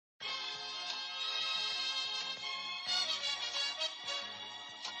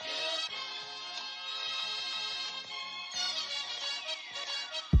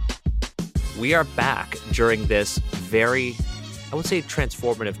we are back during this very, I would say,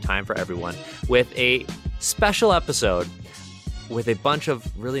 transformative time for everyone with a special episode with a bunch of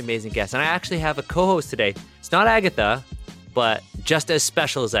really amazing guests. And I actually have a co-host today. It's not Agatha, but just as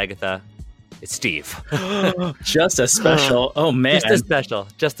special as Agatha, it's Steve. Just as special. Oh man, just as special.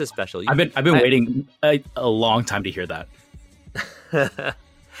 Just as special. I've been waiting a long time to hear that.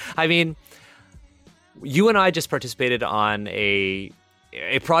 I mean, you and I just participated on a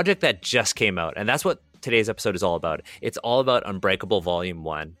project that just came out, and that's what today's episode is all about. It's all about Unbreakable Volume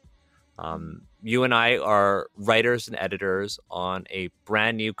 1. You and I are writers and editors on a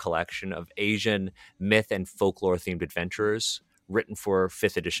brand new collection of Asian myth and folklore themed adventures written for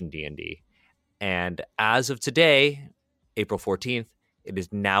 5th edition D&D. And as of today, April 14th, it is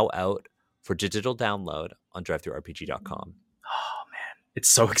now out for digital download on DriveThruRPG.com. Oh man, it's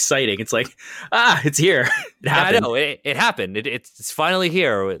so exciting! It's like, it's here. It happened. I know it happened. It's finally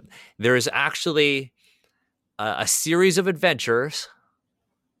here. There is actually a series of adventures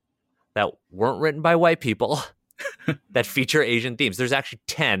that weren't written by white people that feature Asian themes. There's actually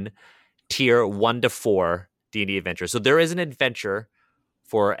 10 tier 1 to 4 D&D adventures. So there is an adventure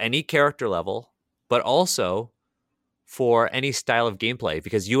for any character level, but also for any style of gameplay,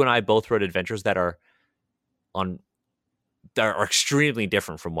 because you and I both wrote adventures that are extremely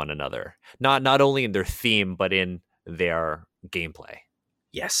different from one another. Not only in their theme, but in their gameplay.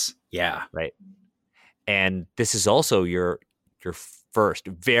 Yes. Yeah. Right. And this is also your first,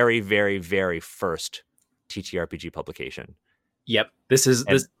 very, very, very first TTRPG publication. Yep. This is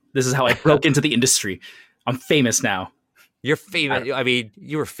how I broke into the industry. I'm famous now. You're famous. I mean,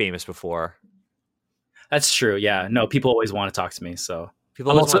 you were famous before. That's true. Yeah. No, people always want to talk to me. So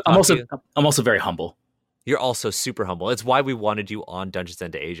I'm also very humble. You're also super humble. It's why we wanted you on Dungeons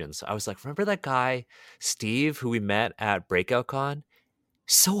and Asians. I was like, remember that guy, Steve, who we met at Breakout Con?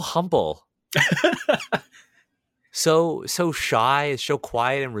 So humble. so shy, so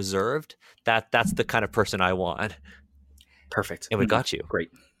quiet and reserved. That's the kind of person I want. Perfect. And we got you.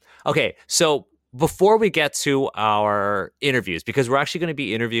 Great. Okay, so before we get to our interviews, because we're actually going to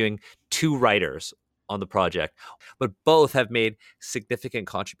be interviewing 2 writers on the project, but both have made significant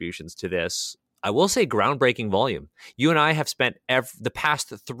contributions to this, I will say, groundbreaking volume. You and I have spent the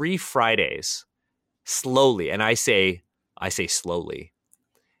past 3 Fridays slowly, and I say slowly,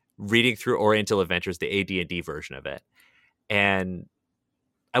 reading through Oriental Adventures, the AD&D version of it. And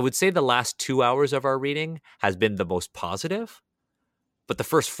I would say the last 2 hours of our reading has been the most positive, but the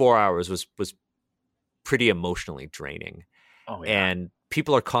first 4 hours was pretty emotionally draining. Oh, yeah. And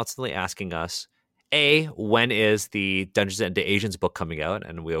people are constantly asking us, A, when is the Dungeons and Asians book coming out?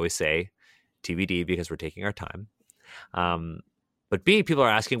 And we always say TBD because we're taking our time. But B, people are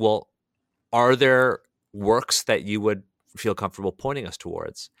asking, well, are there works that you would feel comfortable pointing us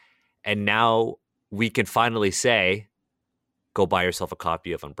towards? And now we can finally say, go buy yourself a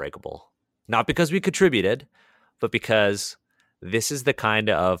copy of Unbreakable. Not because we contributed, but because this is the kind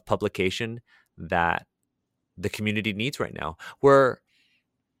of publication that the community needs right now. We're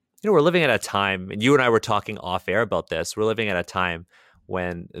living at a time, and you and I were talking off air about this, we're living at a time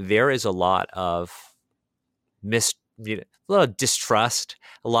when there is a lot of a lot of distrust,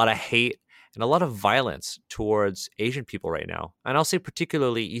 a lot of hate, and a lot of violence towards Asian people right now. And I'll say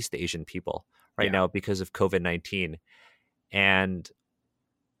particularly East Asian people right now because of COVID-19. And,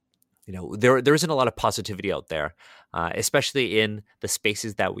 there isn't a lot of positivity out there, especially in the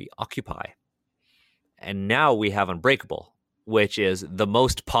spaces that we occupy. And now we have Unbreakable, which is the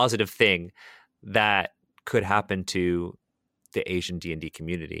most positive thing that could happen to the Asian D&D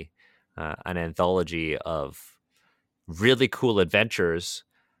community. An anthology of really cool adventures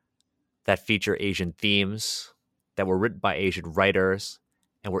that feature Asian themes, that were written by Asian writers,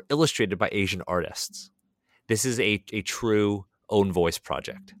 and were illustrated by Asian artists. This is a true own voice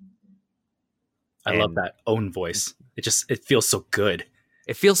project. I love that, own voice. It feels so good.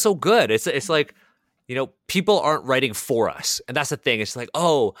 It feels so good. It's like, people aren't writing for us. And that's the thing. It's like,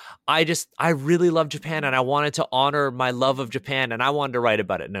 oh, I really love Japan and I wanted to honor my love of Japan and I wanted to write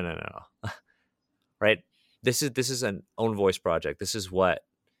about it. No. Right? This is an own voice project. This is what,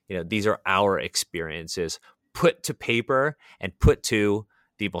 these are our experiences put to paper and put to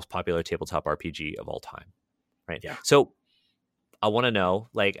the most popular tabletop RPG of all time. Right? Yeah. So I want to know,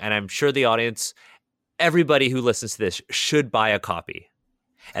 and I'm sure the audience, everybody who listens to this should buy a copy.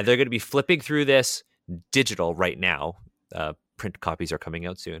 And they're going to be flipping through this digital right now. Print copies are coming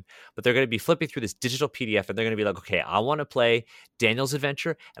out soon, but they're going to be flipping through this digital PDF and they're going to be like, okay, I want to play Daniel's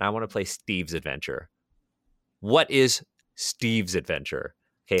adventure and I want to play Steve's adventure. What is Steve's adventure?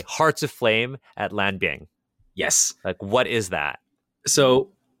 Okay, Hearts of Flame at Lanbing. Yes. What is that?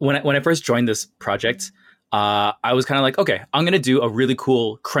 So when I first joined this project, I was kind of like, okay, I'm gonna do a really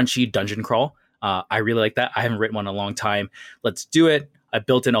cool crunchy dungeon crawl. I really like that. I haven't written one in a long time. Let's do it. I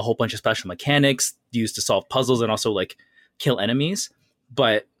built in a whole bunch of special mechanics used to solve puzzles and also like kill enemies.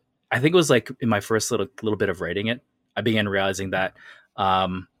 But I think it was like in my first little bit of writing it, I began realizing that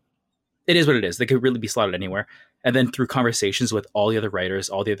it is what it is. They could really be slotted anywhere. And then through conversations with all the other writers,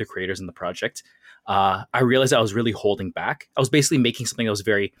 all the other creators in the project, I realized I was really holding back. I was basically making something that was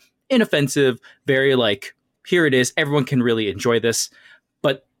very inoffensive, very like, here it is. Everyone can really enjoy this.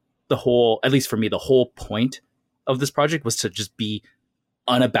 But the whole, at least for me, the whole point of this project was to just be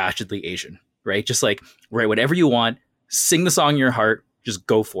unabashedly Asian, right? Just like, write whatever you want, sing the song in your heart, just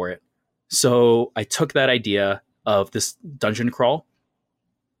go for it. So I took that idea of this dungeon crawl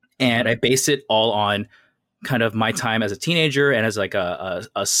and I based it all on kind of my time as a teenager and as like a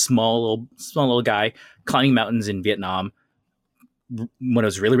small little guy climbing mountains in Vietnam when it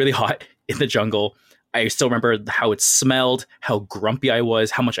was really, really hot in the jungle. I still remember how it smelled, how grumpy I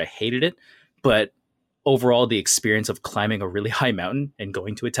was, how much I hated it. But overall, the experience of climbing a really high mountain and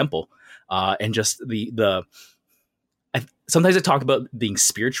going to a temple and just sometimes I talk about being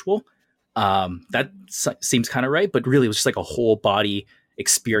spiritual. That seems kind of right, but really it was just like a whole body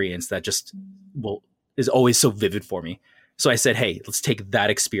experience that just is always so vivid for me. So I said, hey, let's take that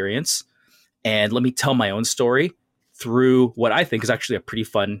experience and let me tell my own story through what I think is actually a pretty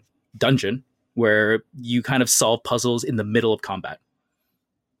fun dungeon where you kind of solve puzzles in the middle of combat.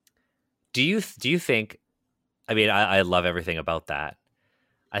 Do you think, I mean, I love everything about that.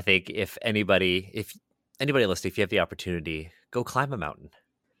 I think if anybody listening, if you have the opportunity, go climb a mountain.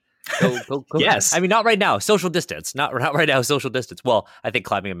 Go. Yes. I mean, not right now. Social distance. Not right now. Social distance. Well, I think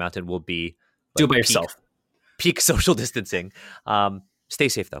climbing a mountain will be do it by yourself. Peak social distancing. Stay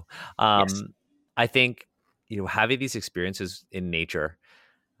safe though. Yes. I think having these experiences in nature,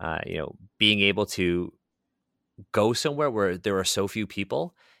 being able to go somewhere where there are so few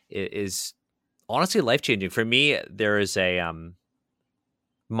people is honestly life changing for me. There is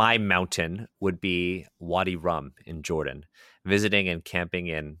my mountain would be Wadi Rum in Jordan, visiting and camping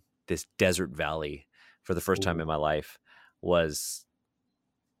in this desert valley for the first time in my life was,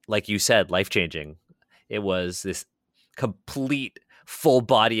 like you said, life-changing. It was this complete full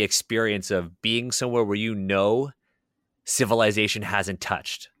body experience of being somewhere where civilization hasn't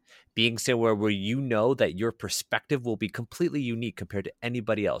touched, being somewhere where that your perspective will be completely unique compared to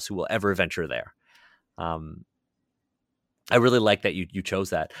anybody else who will ever venture there. I really like that you chose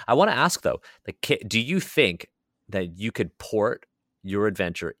that. I want to ask though, do you think that you could port your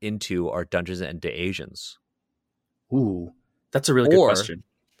adventure into our Dungeons and Asians? Ooh, that's a really good question.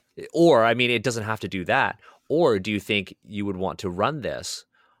 Or, I mean, it doesn't have to do that. Or do you think you would want to run this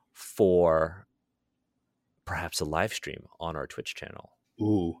for perhaps a live stream on our Twitch channel?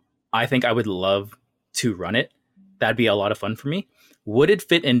 Ooh, I think I would love to run it. That'd be a lot of fun for me. Would it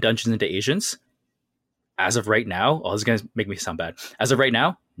fit in Dungeons and Asians? As of right now, this is going to make me sound bad. As of right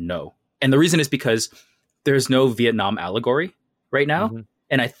now, no. And the reason is because there's no Vietnam allegory right now. Mm-hmm.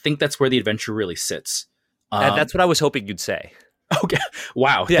 And I think that's where the adventure really sits. That's what I was hoping you'd say. Okay.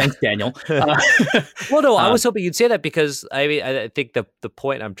 Wow. Yeah. Thanks, Daniel. Well, no, I was hoping you'd say that because I think the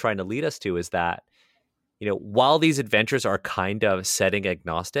point I'm trying to lead us to is that, while these adventures are kind of setting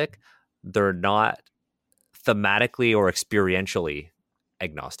agnostic, they're not thematically or experientially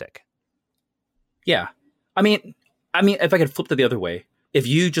agnostic. Yeah. I mean, if I could flip it the other way, if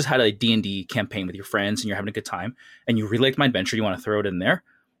you just had a D&D campaign with your friends and you're having a good time and you really liked my adventure, you want to throw it in there,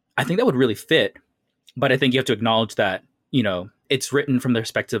 I think that would really fit. But I think you have to acknowledge that, it's written from the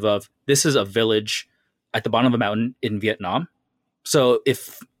perspective of this is a village at the bottom of a mountain in Vietnam. So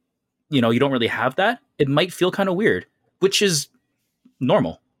if, you don't really have that, it might feel kind of weird, which is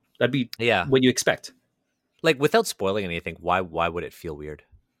normal. That'd be what you expect. Like without spoiling anything, why would it feel weird?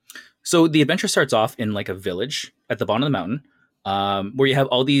 So the adventure starts off in like a village at the bottom of the mountain, where you have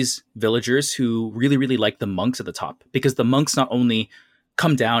all these villagers who really, really like the monks at the top, because the monks not only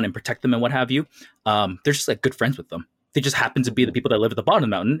come down and protect them and what have you, they're just like good friends with them. They just happen to be the people that live at the bottom of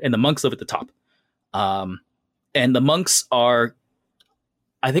the mountain, and the monks live at the top. And the monks are,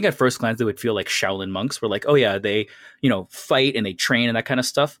 I think at first glance, they would feel like Shaolin monks. We're like, oh yeah, they, fight and they train and that kind of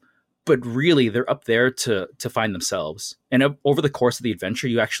stuff. But really, they're up there to find themselves. And over the course of the adventure,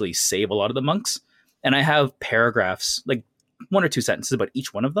 you actually save a lot of the monks. And I have paragraphs, like 1 or 2 sentences about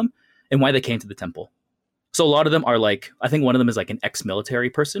each one of them and why they came to the temple. So a lot of them are like, I think one of them is like an ex-military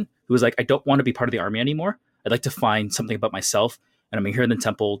person who was like, I don't want to be part of the army anymore. I'd like to find something about myself. And I'm here in the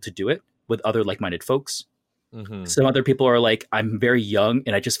temple to do it with other like-minded folks. Mm-hmm. Some other people are like, I'm very young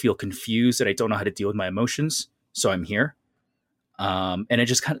and I just feel confused and I don't know how to deal with my emotions. So I'm here. And it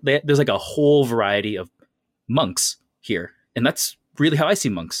just kind of, there's like a whole variety of monks here, and that's really how I see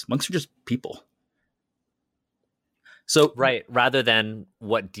monks. Monks are just people. So Right, rather than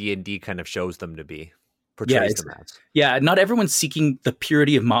what D&D kind of shows them to be, yeah, portrays them as. yeah, not everyone's seeking the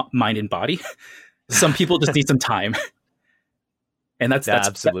purity of mind and body. Some people just need some time, and that's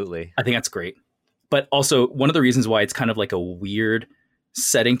absolutely. I think that's great. But also, one of the reasons why it's kind of like a weird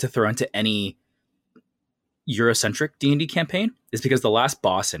setting to throw into any Eurocentric D&D campaign is because the last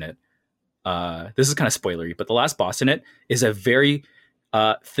boss in it, this is kind of spoilery, but the last boss in it is a very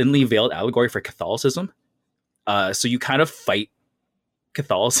thinly veiled allegory for Catholicism. So you kind of fight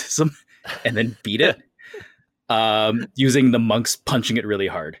Catholicism and then beat it using the monks punching it really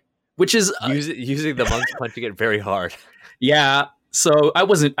hard, which is using the monks punching it very hard. Yeah. So I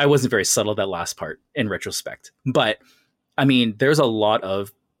wasn't very subtle that last part in retrospect, but I mean, there's a lot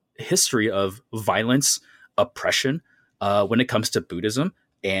of history of violence, oppression when it comes to Buddhism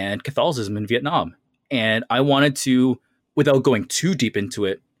and Catholicism in Vietnam. And I wanted to, without going too deep into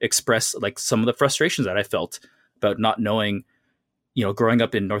it, express like some of the frustrations that I felt about not knowing, you know, growing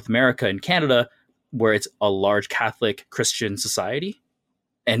up in North America and Canada, where it's a large Catholic Christian society,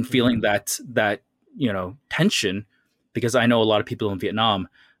 and feeling that, you know, tension, because I know a lot of people in Vietnam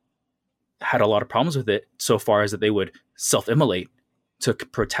had a lot of problems with it so far as that they would self-immolate to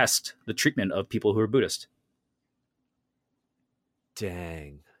protest the treatment of people who are Buddhist.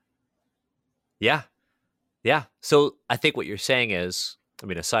 Dang. Yeah. Yeah. So I think what you're saying is, I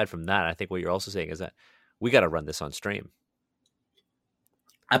mean, aside from that, I think what you're also saying is that we got to run this on stream.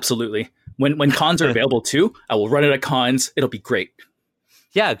 Absolutely. When cons are available too, I will run it at cons. It'll be great.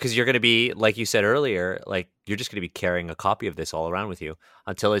 Yeah, because you're going to be, like you said earlier, like you're just going to be carrying a copy of this all around with you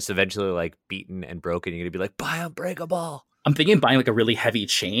until it's eventually like beaten and broken. You're going to be like, buy Unbreakable. I'm thinking of buying like a really heavy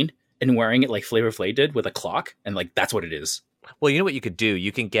chain and wearing it like Flavor Flav did with a clock, and like that's what it is. Well, you know what you could do?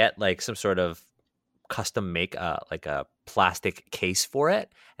 You can get like some sort of custom make like a plastic case for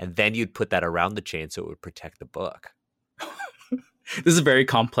it, and then you'd put that around the chain so it would protect the book. This is very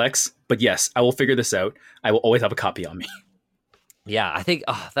complex, but yes, I will figure this out. I will always have a copy on me. Yeah, I think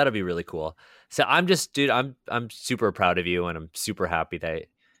that'll be really cool. So I'm just, dude, I'm super proud of you, and I'm super happy that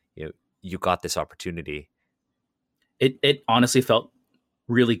you got this opportunity. It honestly felt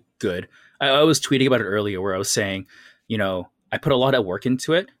really good. I was tweeting about it earlier, where I was saying, you know, I put a lot of work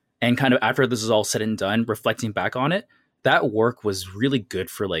into it, and kind of after this is all said and done, reflecting back on it, that work was really good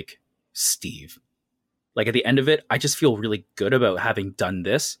for like Steve. Like at the end of it, I just feel really good about having done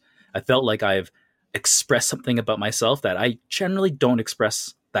this. I felt like I've expressed something about myself that I generally don't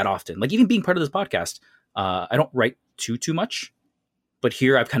express that often. Like even being part of this podcast, I don't write too much, but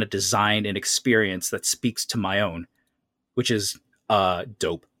here I've kind of designed an experience that speaks to my own, which is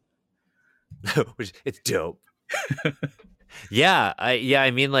dope. It's dope. Yeah,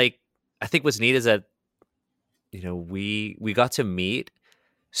 I mean, like, I think what's neat is that, you know, we got to meet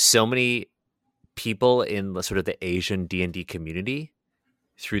so many people in the sort of the Asian D&D community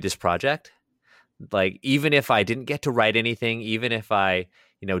through this project. Like, even if I didn't get to write anything, even if I,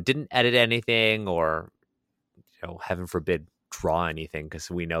 you know, didn't edit anything, or, you know, heaven forbid, draw anything, because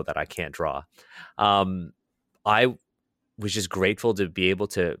we know that I can't draw. I was just grateful to be able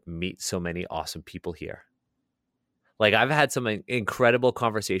to meet so many awesome people here. Like, I've had some incredible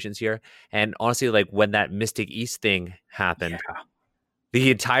conversations here, and honestly, like when that Mystic East thing happened,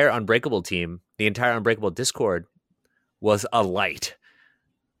 the entire Unbreakable team, the entire Unbreakable Discord was alight.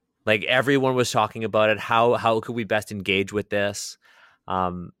 Like, everyone was talking about it. How could we best engage with this?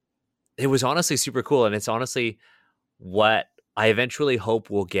 It was honestly super cool, and it's honestly what I eventually hope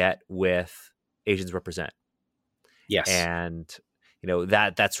we'll get with Asians Represent. Yes. And, you know,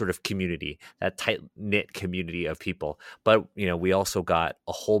 that sort of community, that tight-knit community of people. But, you know, we also got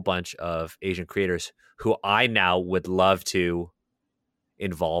a whole bunch of Asian creators who I now would love to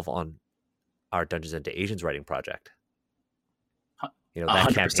involve on our Dungeons and Asians writing project. You know, that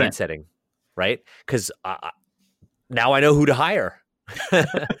 100%. Campaign setting, right? Because now I know who to hire.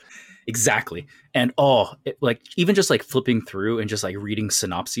 Exactly. And like even just like flipping through and just like reading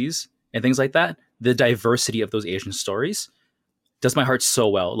synopses and things like that, the diversity of those Asian stories does my heart so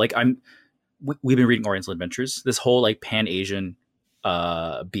well. Like we've been reading Oriental Adventures. This whole like Pan-Asian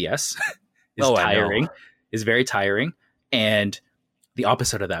BS is tiring, is very tiring. And the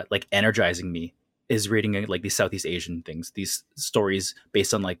opposite of that, like energizing me, is reading like these Southeast Asian things, these stories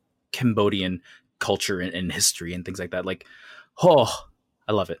based on like Cambodian culture and history and things like that. Like,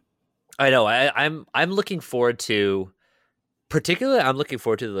 I love it. I know. I'm looking forward to, particularly, I'm looking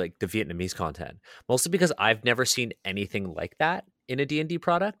forward to like the Vietnamese content, mostly because I've never seen anything like that in a D&D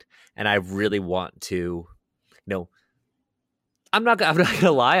product, and I really want to, you know, I'm not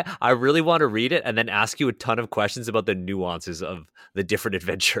gonna lie. I really want to read it and then ask you a ton of questions about the nuances of the different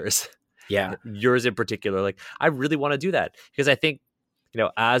adventures. Yeah. Yours in particular. Like, I really want to do that because I think,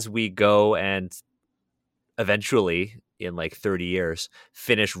 as we go and eventually in like 30 years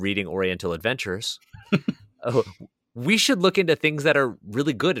finish reading Oriental Adventures, we should look into things that are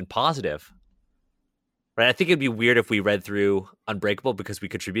really good and positive. Right? I think it'd be weird if we read through Unbreakable because we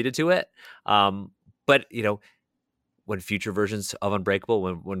contributed to it. But when future versions of Unbreakable,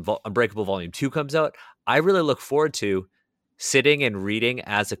 when Unbreakable Volume 2 comes out, I really look forward to sitting and reading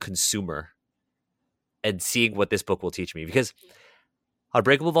as a consumer and seeing what this book will teach me. Because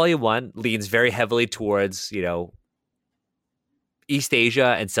Unbreakable Volume 1 leans very heavily towards, East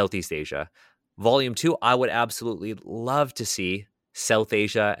Asia and Southeast Asia. Volume 2, I would absolutely love to see South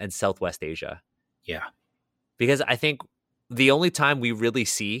Asia and Southwest Asia. Yeah. Because I think the only time we really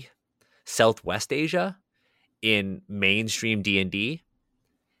see Southwest Asia in mainstream D&D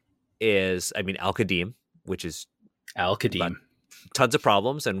is, Al-Qadim, which is Al-Qadim. Tons of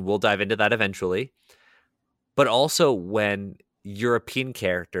problems, and we'll dive into that eventually. But also when European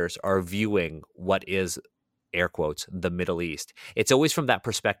characters are viewing what is, air quotes, the Middle East. It's always from that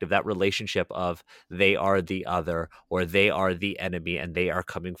perspective, that relationship of they are the other or they are the enemy and they are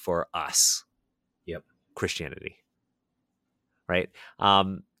coming for us. Yep. Christianity. Right?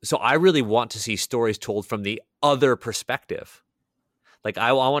 So I really want to see stories told from the other perspective. Like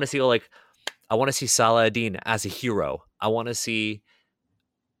I want to see I want to see Salah ad-Din as a hero. I want to see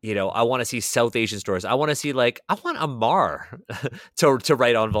South Asian stories. I want to see I want Amar to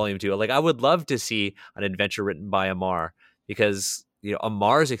write on Volume 2. Like I would love to see an adventure written by Amar because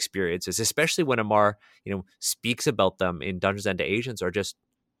Amar's experiences, especially when Amar speaks about them in Dungeons and Asians, are just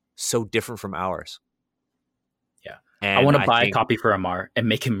so different from ours. Yeah. And I want to buy a copy for Amar and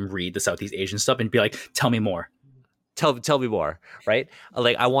make him read the Southeast Asian stuff and be like, tell me more. Tell me more, right?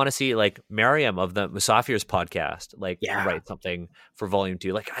 Like I want to see Mariam of the Musafir's podcast, write something for Volume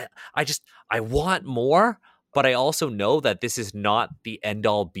 2. I want more, but I also know that this is not the end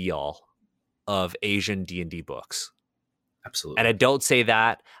all be all of Asian D&D books. Absolutely. And I don't say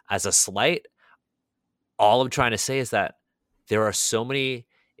that as a slight. All I'm trying to say is that there are so many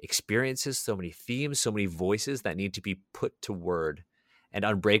experiences, so many themes, so many voices that need to be put to word. And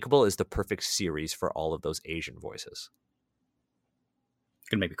Unbreakable is the perfect series for all of those Asian voices. It's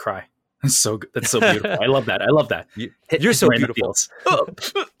gonna make me cry. That's so good. That's so beautiful. I love that. You're so beautiful.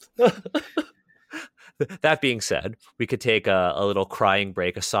 That being said, we could take a little crying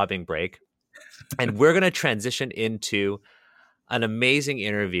break, a sobbing break, and we're going to transition into an amazing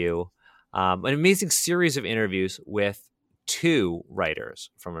interview, an amazing series of interviews with two writers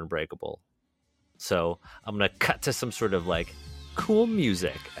from Unbreakable. So I'm going to cut to some sort of cool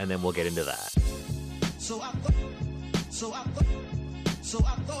music, and then we'll get into that.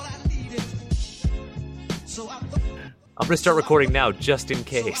 I'm going to start recording now just in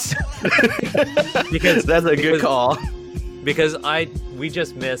case. because that's a good call. Because we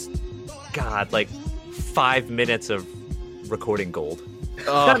just missed 5 minutes of recording gold.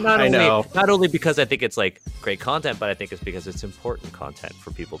 Oh, I know. Not only because I think it's great content, but I think it's because it's important content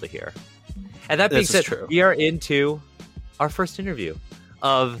for people to hear. And that being said, we are into our first interview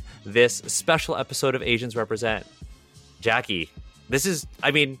of this special episode of Asians Represent. Jackie,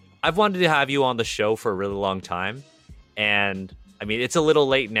 I've wanted to have you on the show for a really long time. And it's a little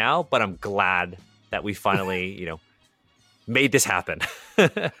late now, but I'm glad that we finally, made this happen.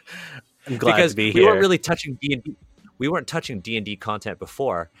 I'm glad to be here. We weren't really touching D&D. We weren't touching D&D content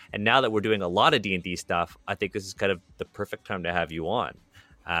before. And now that we're doing a lot of D&D stuff, I think this is kind of the perfect time to have you on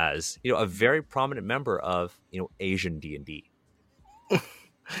as, a very prominent member of, Asian D&D.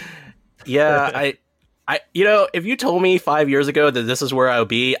 Yeah, I if you told me 5 years ago that this is where I would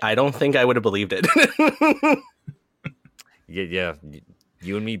be, I don't think I would have believed it. Yeah,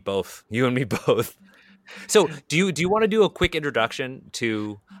 you and me both. So, do you want to do a quick introduction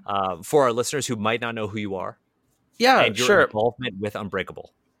to for our listeners who might not know who you are? Yeah, and your sure. Involvement with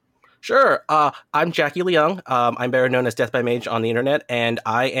Unbreakable. Sure. I'm Jackie Leung. I'm better known as Death by Mage on the internet, and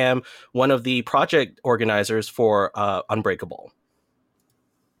I am one of the project organizers for Unbreakable.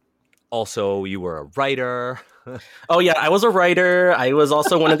 Also, you were a writer. Oh, yeah, I was a writer. I was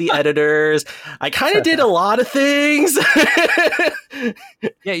also one of the editors. I kind of did a lot of things.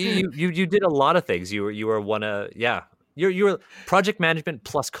 Yeah, you did a lot of things. You were one of, yeah. You were project management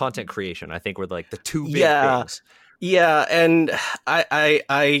plus content creation, I think, were the two big things. Yeah, and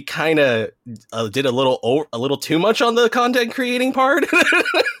I kind of did a little too much on the content creating part.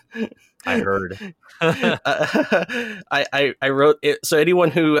 I heard. I wrote it, so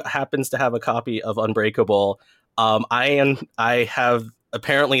anyone who happens to have a copy of Unbreakable, I have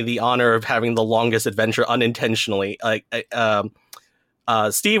apparently the honor of having the longest adventure unintentionally.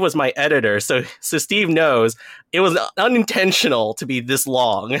 Steve was my editor, so Steve knows it was unintentional to be this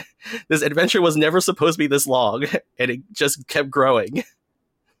long. This adventure was never supposed to be this long, and it just kept growing.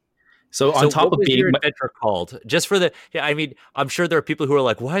 So on top what of was being your adventure called? Just for the I mean, I'm sure there are people who are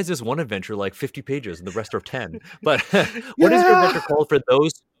like, why is this one adventure like 50 pages and the rest are 10? But what is your adventure called for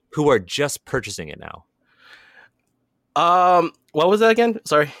those who are just purchasing it now? What was that again?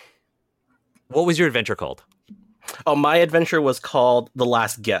 Sorry. What was your adventure called? Oh, my adventure was called The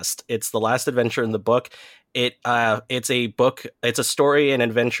Last Guest. It's the last adventure in the book. It's a book. It's a story and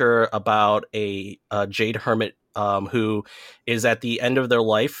adventure about a jade hermit who is at the end of their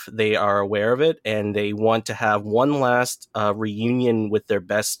life. They are aware of it, and they want to have one last reunion with their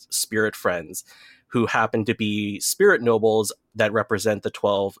best spirit friends, who happen to be spirit nobles that represent the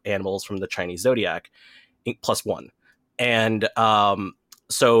 12 animals from the Chinese zodiac, plus one. And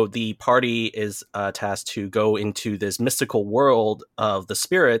so the party is tasked to go into this mystical world of the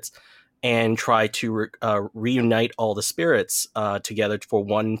spirits and try to reunite all the spirits together for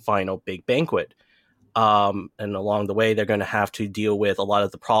one final big banquet. And along the way, they're going to have to deal with a lot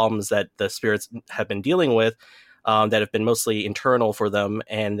of the problems that the spirits have been dealing with that have been mostly internal for them.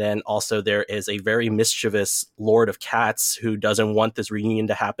 And then also there is a very mischievous Lord of Cats who doesn't want this reunion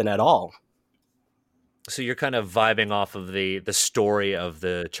to happen at all. So you're kind of vibing off of the story of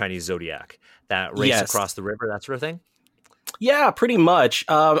the Chinese zodiac, that race across the river, that sort of thing? Yeah, pretty much.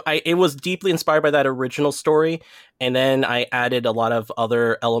 It was deeply inspired by that original story, and then I added a lot of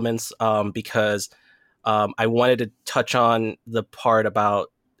other elements because I wanted to touch on the part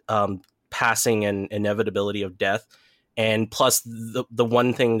about passing and inevitability of death. And plus, the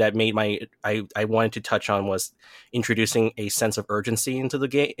one thing that made I wanted to touch on was introducing a sense of urgency into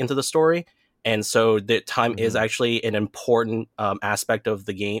the story. And so the time is actually an important aspect of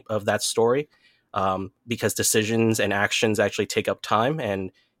the game, of that story, because decisions and actions actually take up time.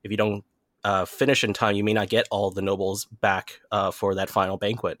 And if you don't finish in time, you may not get all the nobles back for that final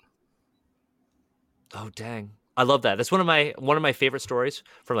banquet. Oh, dang. I love that. That's one of my favorite stories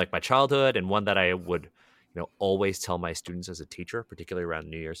from like my childhood, and one that I would always tell my students as a teacher, particularly around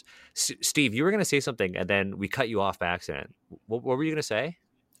New Year's. Steve, you were going to say something, and then we cut you off by accident. What were you going to say?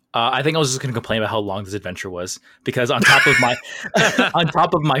 I think I was just going to complain about how long this adventure was, because on top of my on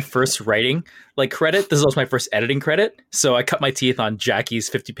top of my first writing credit, this is also my first editing credit. So I cut my teeth on Jackie's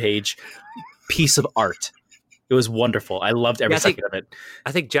 50-page piece of art. It was wonderful. I loved every second of it.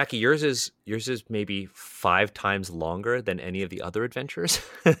 I think, Jackie, yours is maybe 5 times longer than any of the other adventures.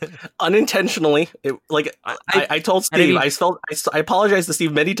 Unintentionally. I told Steve, I apologized to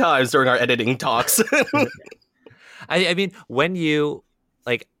Steve many times during our editing talks. I mean, when you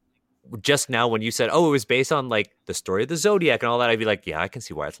just now when you said, oh, it was based on the story of the Zodiac and all that, I'd be like, yeah, I can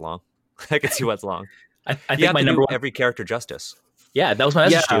see why it's long. I can see why it's long. I think my number one, every character justice. Yeah, that was my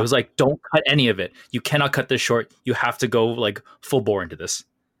message to you. It was like, don't cut any of it. You cannot cut this short. You have to go full bore into this.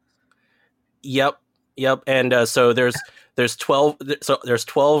 Yep. And so there's 12. So there's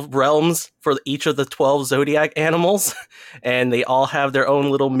 12 realms for each of the 12 zodiac animals, and they all have their own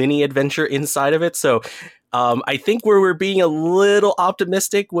little mini adventure inside of it. So I think we were being a little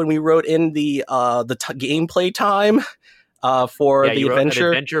optimistic when we wrote in the gameplay time for the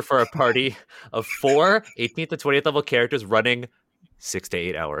adventure. An adventure for a party of 4 18th to 20th level characters running 6 to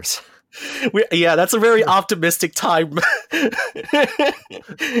 8 hours. That's a very optimistic time.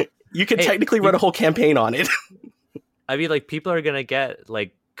 You can technically run a whole campaign on it. I mean, people are gonna get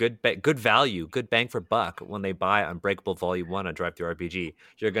good value, good bang for buck when they buy Unbreakable Volume 1 on DriveThruRPG.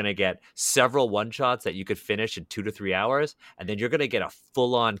 You're gonna get several one-shots that you could finish in 2 to 3 hours, and then you're gonna get a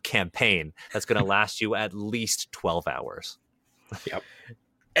full-on campaign that's gonna last you at least 12 hours. Yep.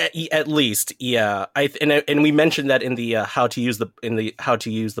 At least, yeah. And we mentioned that in the how to use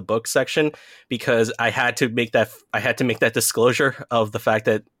the book section, because I had to make that disclosure of the fact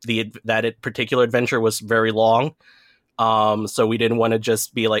that that particular adventure was very long. So we didn't want to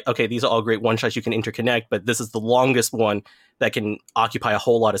just be like, okay, these are all great one shots you can interconnect, but this is the longest one that can occupy a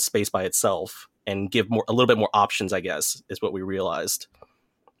whole lot of space by itself and give a little bit more options, I guess, is what we realized.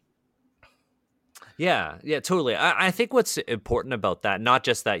 Yeah, totally. I think what's important about that, not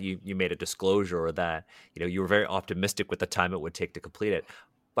just that you made a disclosure or that you were very optimistic with the time it would take to complete it,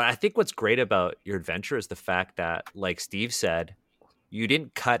 but I think what's great about your adventure is the fact that, like Steve said, you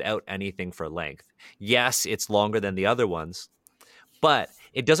didn't cut out anything for length. Yes, it's longer than the other ones, but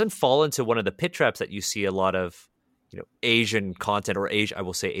it doesn't fall into one of the pit traps that you see a lot of Asian content, or I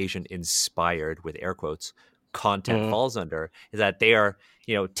will say Asian inspired with air quotes content falls under, is that they are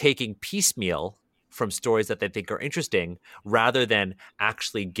taking piecemeal from stories that they think are interesting, rather than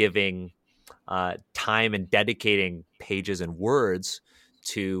actually giving time and dedicating pages and words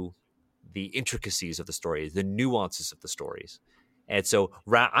to the intricacies of the stories, the nuances of the stories. And so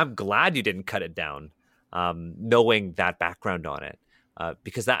I'm glad you didn't cut it down, knowing that background on it,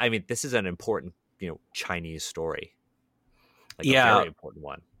 because this is an important, Chinese story, like a very important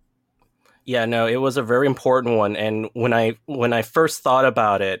one. Yeah, no, it was a very important one. And when I first thought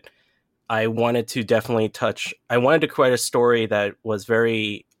about it, I wanted to create a story that was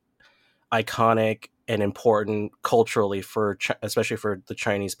very iconic and important culturally especially for the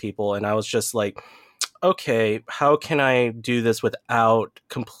Chinese people. And I was just like, okay, how can I do this without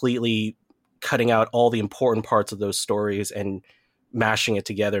completely cutting out all the important parts of those stories and mashing it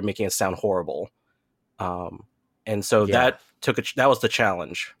together, making it sound horrible? And so that was the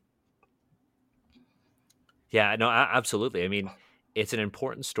challenge. Yeah, no, absolutely. I mean, it's an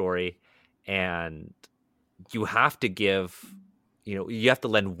important story, and you have to you have to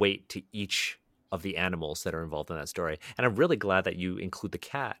lend weight to each of the animals that are involved in that story. And I'm really glad that you include the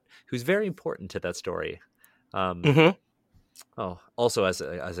cat, who's very important to that story. Oh, also as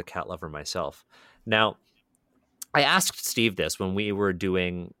a cat lover myself. Now, I asked Steve this when we were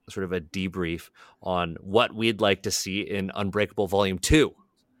doing sort of a debrief on what we'd like to see in Unbreakable Volume 2.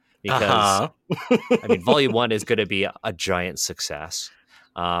 Because, Volume 1 is going to be a giant success.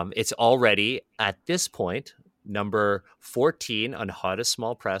 It's already, at this point, number 14 on Hottest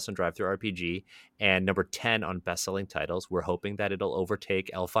Small Press on DriveThruRPG and number 10 on best-selling titles. We're hoping that it'll overtake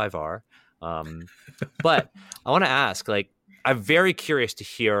L5R. But I want to ask, I'm very curious to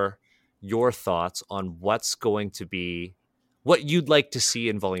hear your thoughts on what you'd like to see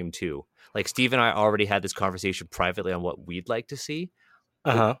in Volume 2. Like, Steve and I already had this conversation privately on what we'd like to see.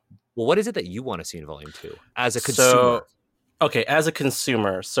 Well, what is it that you want to see in Volume 2 as a consumer? As a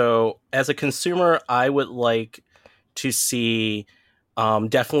consumer. So as a consumer, I would like to see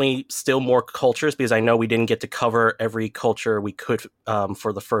definitely still more cultures, because I know we didn't get to cover every culture we could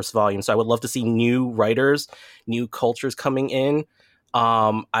for the first volume. So I would love to see new writers, new cultures coming in.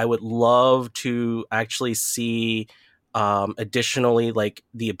 I would love to actually see additionally, like,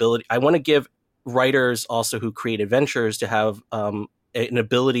 the ability. I want to give writers also who create adventures to have an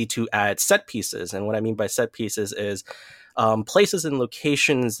ability to add set pieces. And what I mean by set pieces is places and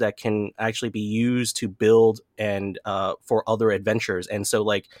locations that can actually be used to build and for other adventures. And so,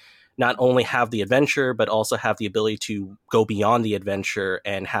 like, not only have the adventure, but also have the ability to go beyond the adventure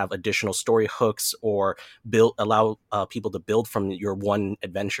and have additional story hooks, or allow people to build from your one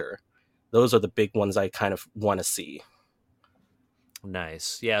adventure. Those are the big ones I kind of want to see.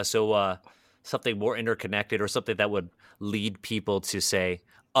 Nice. Yeah. So something more interconnected, or something that would lead people to, say,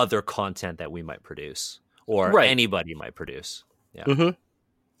 other content that we might produce, or anybody might produce. Yeah. Mm-hmm.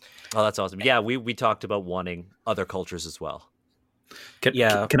 Oh, that's awesome. Yeah. We talked about wanting other cultures as well. Can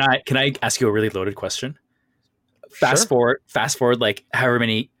I ask you a really loaded question? Fast forward like however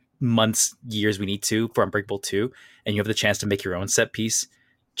many months, years we need to for Unbreakable 2, and you have the chance to make your own set piece.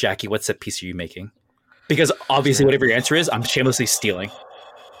 Jackie, what set piece are you making? Because obviously whatever your answer is, I'm shamelessly stealing.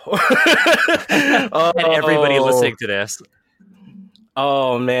 And everybody listening to this.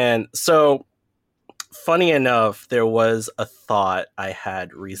 Oh man. So funny enough, there was a thought I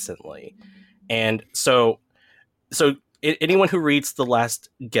had recently. And so anyone who reads The Last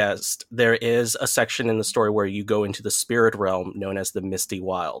Guest, there is a section in the story where you go into the spirit realm known as the Misty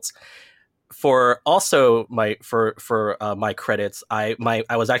Wilds. For also my credits, I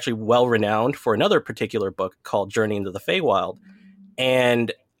was actually well renowned for another particular book called Journey into the Feywild,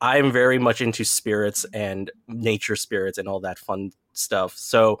 and I'm very much into spirits and nature spirits and all that fun stuff.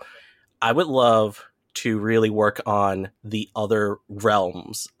 So I would love to really work on the other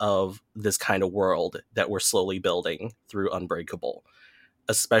realms of this kind of world that we're slowly building through Unbreakable,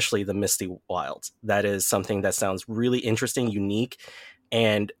 especially the Misty Wilds. That is something that sounds really interesting, unique.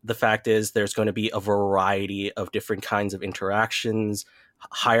 And the fact is, there's going to be a variety of different kinds of interactions,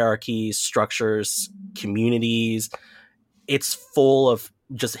 hierarchies, structures, communities. It's full of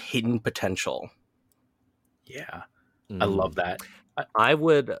just hidden potential. Yeah, I love that. I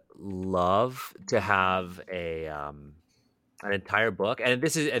would love to have an entire book, and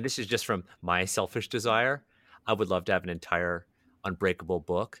this is just from my selfish desire. I would love to have an entire Unbreakable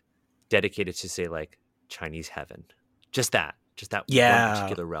book dedicated to, say, like, Chinese heaven. Just that one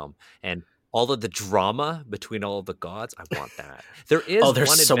particular realm, and all of the drama between all of the gods. I want that.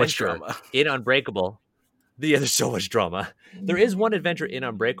 There's so much drama in Unbreakable. Yeah, there's so much drama. There is one adventure in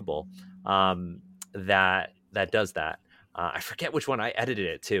Unbreakable that does that. I forget which one. I edited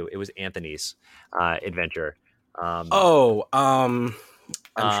it too. It was Anthony's adventure. I'm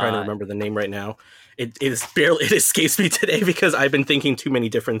trying to remember the name right now. it escapes me today because I've been thinking too many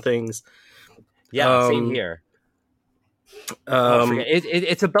different things. Yeah, same here.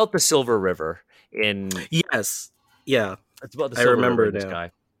 It's about the Silver River in. Yes, yeah, It's about the I Silver remember River in the now.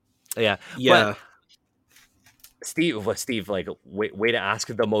 sky. Yeah, Yeah. but Steve, like, way to ask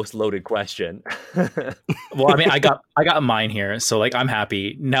the most loaded question. Well, I mean, I got mine here, so like I'm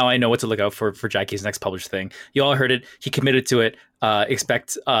happy now. I know what to look out for Jackie's next published thing. You all heard it. He committed to it.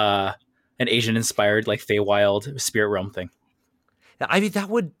 Expect an Asian inspired like Feywild spirit realm thing. I mean, that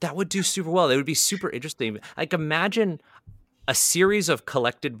would do super well. It would be super interesting. Like, imagine a series of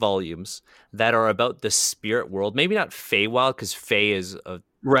collected volumes that are about the spirit world. Maybe not Feywild, because Fey is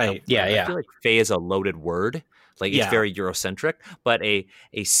Right. I feel like Fey is a loaded word. Like, it's Yeah. very Eurocentric, but a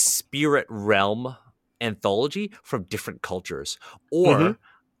spirit realm anthology from different cultures, or Mhm.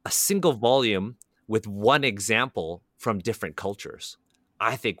 a single volume with one example from different cultures,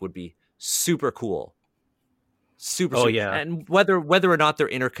 I think would be super cool. Super. Yeah. And whether or not they're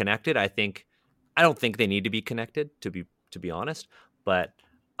interconnected, I don't think they need to be connected, to be honest. But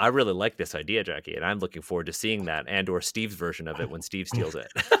I really like this idea, Jackie, and I'm looking forward to seeing that and or Steve's version of it when Steve steals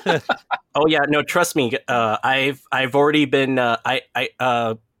it. Oh yeah, no, trust me. I've already been.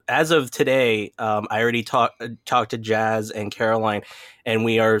 As of today, I already talked to Jazz and Caroline, and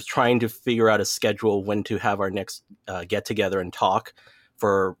we are trying to figure out a schedule when to have our next get together and talk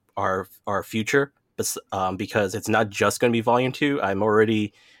for our future. Because it's not just going to be Volume 2. I'm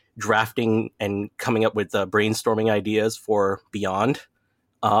already drafting and coming up with brainstorming ideas for Beyond.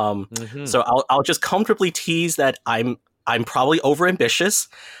 So I'll just comfortably tease that I'm probably overambitious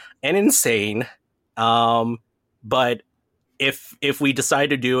and insane. But if we decide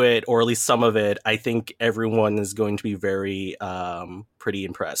to do it, or at least some of it, I think everyone is going to be very pretty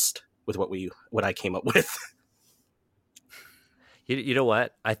impressed with what I came up with. You know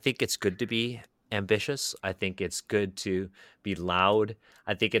what? I think it's good to be ambitious. I think it's good to be loud.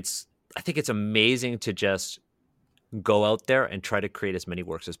 I think it's amazing to just go out there and try to create as many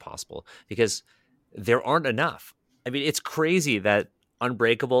works as possible, because there aren't enough. I mean, it's crazy that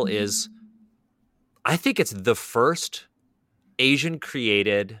Unbreakable is, I think it's the first Asian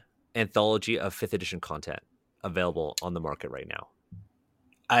created anthology of 5th edition content available on the market right now.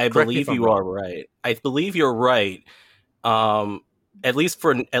 I believe you are right. I believe you're right. At least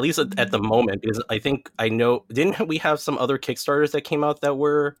at the moment, because I think I know, didn't we have some other Kickstarters that came out that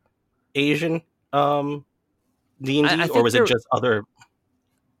were Asian D&D, or was it just other?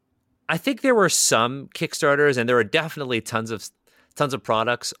 I think there were some Kickstarters, and there are definitely tons of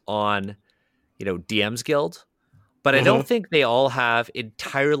products on, DM's Guild, but I don't think they all have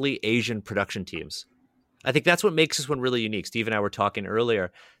entirely Asian production teams. I think that's what makes this one really unique. Steve and I were talking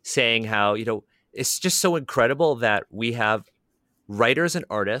earlier, saying how, it's just so incredible that we have writers and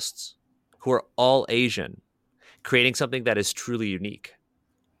artists who are all Asian creating something that is truly unique.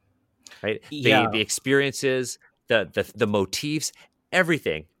 Right? Yeah. The experiences, the motifs,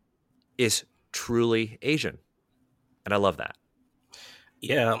 everything is truly Asian. And I love that.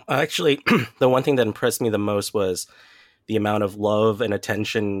 Yeah, actually, the one thing that impressed me the most was the amount of love and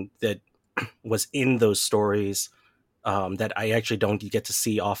attention that was in those stories, that I actually don't get to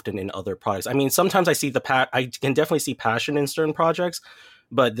see often in other projects. I mean, sometimes I see I can definitely see passion in certain projects,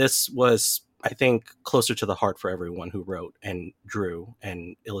 but this was, I think, closer to the heart for everyone who wrote and drew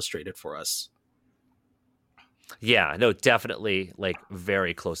and illustrated for us. Yeah, no, definitely, like,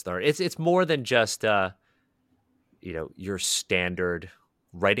 very close to the heart. It's more than just your standard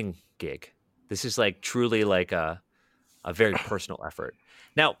writing gig. This is like truly like a very personal effort.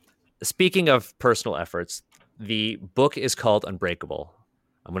 Now, speaking of personal efforts, the book is called Unbreakable.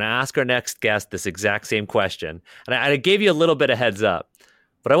 I'm going to ask our next guest this exact same question, and I gave you a little bit of heads up,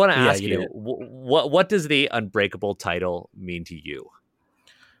 but I want to ask you, what does the Unbreakable title mean to you?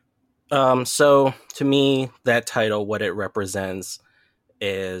 So to me, that title, what it represents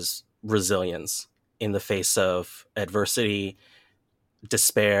is resilience in the face of adversity,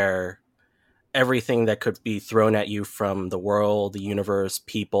 despair, everything that could be thrown at you from the world, the universe,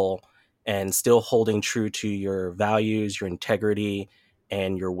 people, and still holding true to your values, your integrity,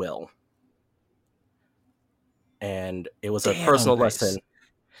 and your will. And it was a personal lesson.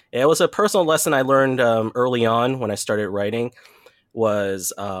 It was a personal lesson I learned early on when I started writing,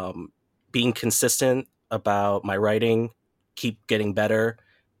 was being consistent about my writing, keep getting better,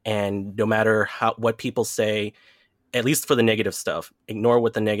 and no matter what people say, at least for the negative stuff, ignore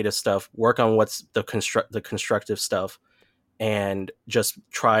what the negative stuff, work on what's the constructive stuff, and just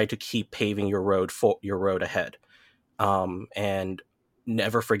try to keep paving your road ahead. And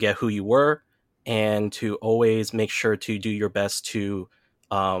never forget who you were, and to always make sure to do your best to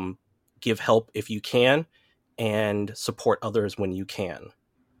give help if you can, and support others when you can,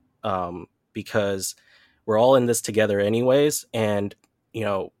 because we're all in this together anyways, and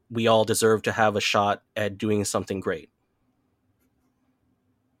we all deserve to have a shot at doing something great.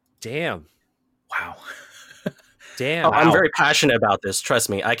 Damn. Wow. Damn. Oh, I'm very passionate about this. Trust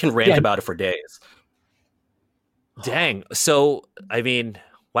me, I can rant about it for days. Dang. So, I mean,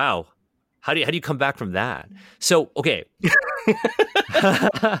 wow. How do you come back from that? So, okay.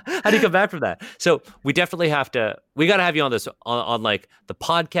 How do you come back from that? So we definitely we got to have you on this, on like the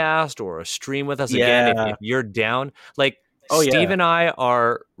podcast or a stream with us again. If you're down, like Steve and I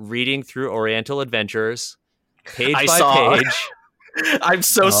are reading through Oriental Adventures page by page. I'm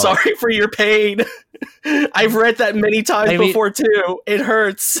so sorry for your pain. I've read that many times before too. It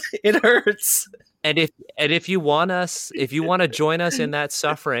hurts. It hurts. And if you want to join us in that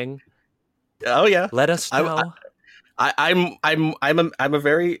suffering, oh yeah, let us know. I'm a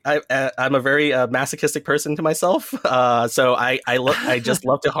very masochistic person to myself. So I just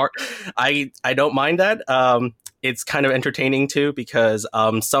love to I don't mind that. It's kind of entertaining too, because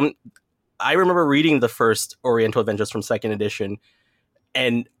I remember reading the first Oriental Adventures from second edition,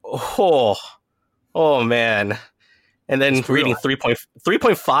 and oh man. And then reading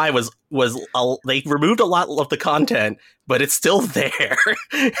 3.5 was they removed a lot of the content, but it's still there.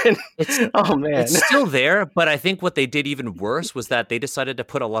 Oh man, it's still there. But I think what they did even worse was that they decided to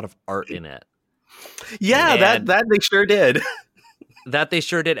put a lot of art in it. Yeah, that they sure did. That they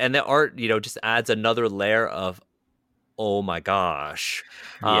sure did, and the art, just adds another layer of, oh my gosh.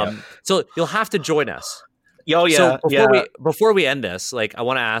 So you'll have to join us. Oh yeah. So before we end this, like, I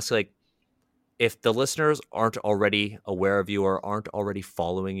want to ask, like, if the listeners aren't already aware of you or aren't already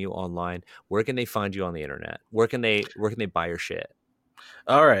following you online, where can they find you on the internet? Where can they buy your shit?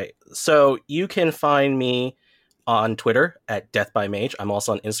 All right. So you can find me on Twitter at Death by Mage. I'm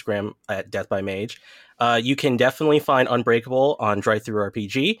also on Instagram at Death by Mage. You can definitely find Unbreakable on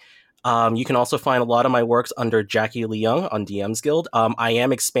Drive-Thru-RPG. You can also find a lot of my works under Jackie Leung on DM's Guild. I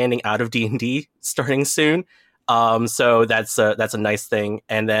am expanding out of D&D starting soon. So that's a nice thing.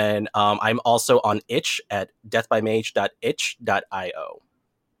 And then I'm also on itch at deathbymage.itch.io.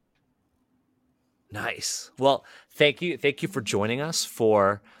 Nice. Well, thank you for joining us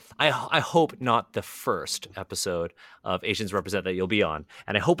for, I hope not the first episode of Asians Represent that you'll be on,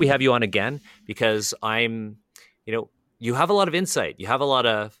 and I hope we have you on again, because you have a lot of insight, you have a lot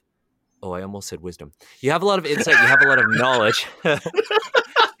of, I almost said wisdom. You have a lot of insight, you have a lot of knowledge.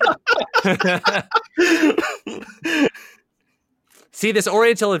 See, this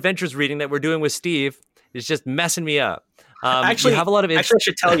Oriental Adventures reading that we're doing with Steve is just messing me up. Actually, you have a lot of actually,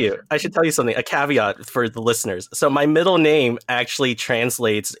 I should tell you something. A caveat for the listeners. So my middle name actually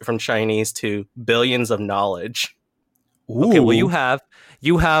translates from Chinese to billions of knowledge. Ooh. Okay, well, you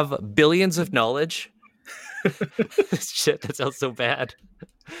have billions of knowledge. Shit, that sounds so bad.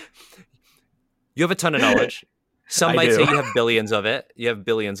 You have a ton of knowledge. Some might say you have billions of it. You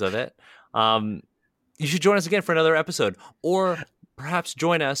should join us again for another episode, or perhaps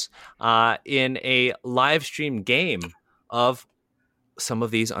join us in a live stream game of some of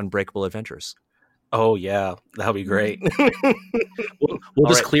these Unbreakable Adventures. Oh yeah, that'll be great. we'll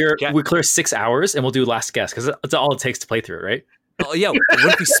just clear 6 hours and we'll do last guess, because that's all it takes to play through it, right? Oh yeah, what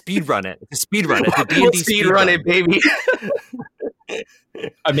if we speed run it? The D&D we'll speed run it, baby.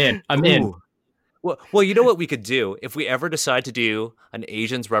 I'm in. Well, you know what we could do if we ever decide to do an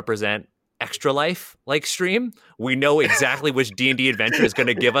Asians Represent Extra Life like stream? We know exactly which D&D adventure is going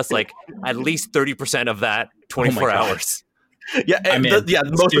to give us like at least 30% of that 24 hours. Yeah,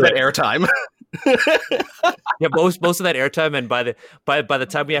 most of that airtime. Yeah, most of that airtime, and by the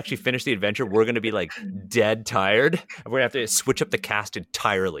time we actually finish the adventure, we're going to be like dead tired, and we're going to have to switch up the cast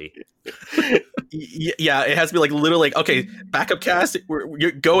entirely. Yeah, it has to be like literally like, okay, backup cast,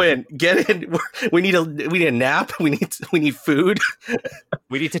 go in, get in. We need a nap. We need food.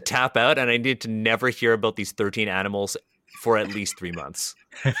 We need to tap out, and I need to never hear about these 13 animals for at least 3 months,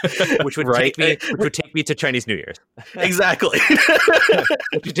 which would take me to Chinese New Year's. Exactly.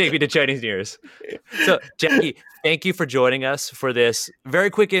 Which would take me to Chinese New Year's. So, Jackie, thank you for joining us for this very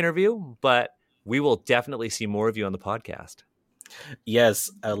quick interview, but we will definitely see more of you on the podcast.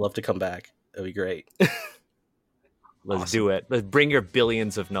 Yes, I'd love to come back. That'd be great. Let's do it. Let's bring your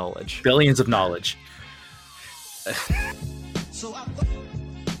billions of knowledge. Billions of knowledge.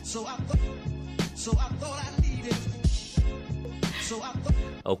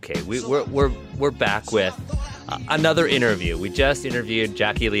 Okay, we're back with another interview. We just interviewed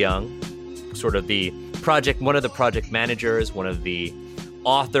Jackie Leung, sort of one of the project managers, one of the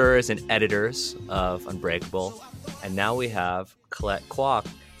authors and editors of Unbreakable, and now we have Colette Kwok,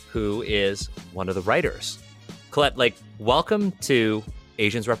 who is one of the writers. Colette, like, welcome to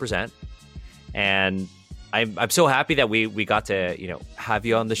Asians Represent. And I'm so happy that we got to, have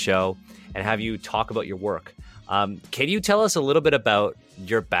you on the show and have you talk about your work. Can you tell us a little bit about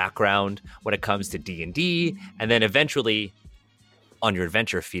your background when it comes to D&D, and then eventually on your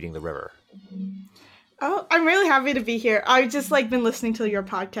adventure Feeding the River? Oh, I'm really happy to be here. I've just been listening to your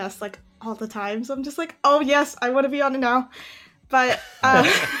podcast all the time, so I'm just oh yes, I want to be on it now. But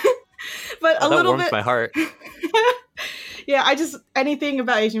but a little warms bit. My heart. Yeah, anything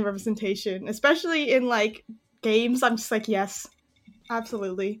about Asian representation, especially in games, I'm just yes,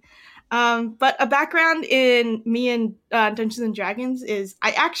 absolutely. But a background in me and Dungeons and Dragons is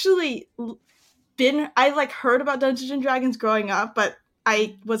I actually heard about Dungeons and Dragons growing up, but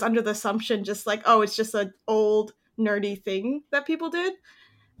I was under the assumption it's just an old nerdy thing that people did.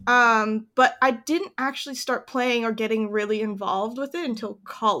 But I didn't actually start playing or getting really involved with it until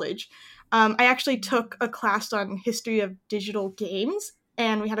college. I actually took a class on history of digital games,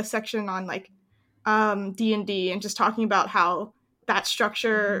 and we had a section on D&D and just talking about how that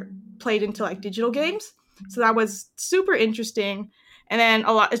structure played into digital games. So that was super interesting. And then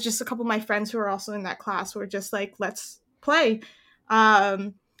it's just a couple of my friends who are also in that class were just let's play.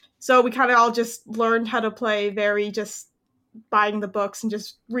 So we kind of all just learned how to play, very just buying the books and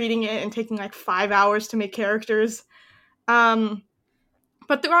just reading it and taking 5 hours to make characters.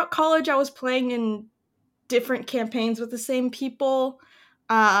 But throughout college, I was playing in different campaigns with the same people.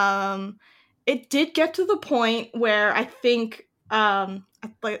 It did get to the point where I think my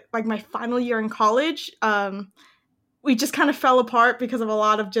final year in college, we just kind of fell apart because of a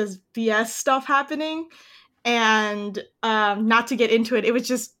lot of just BS stuff happening. And not to get into it, it was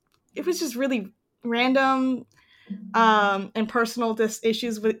just really random and personal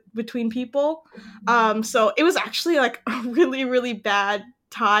issues between people. So it was actually a really, really bad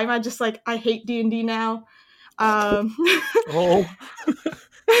time. I hate D&D now. Valid,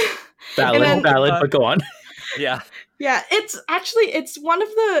 but go on. Yeah. Yeah, it's one of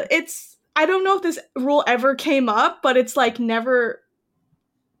I don't know if this rule ever came up, but it's never,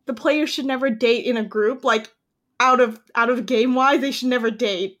 the players should never date in a group, out of game wise, they should never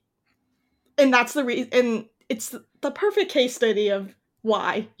date. And that's the reason, and it's the perfect case study of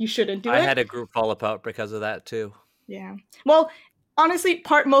why you shouldn't do it. I had a group fall apart because of that too. Yeah. Well, honestly,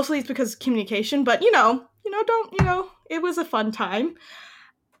 mostly it's because of communication, but it was a fun time.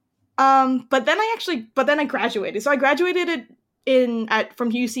 But then I graduated. So I graduated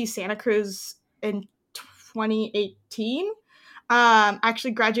from UC Santa Cruz in 2018.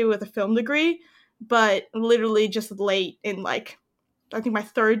 Actually graduated with a film degree, but literally just late in I think my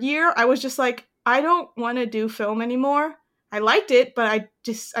third year, I was just I don't want to do film anymore. I liked it, but I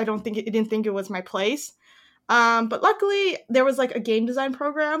didn't think it was my place. But luckily there was a game design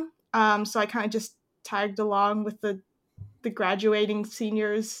program. So I kind of just tagged along with the graduating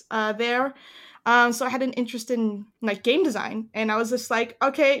seniors there. So I had an interest in game design, and I was just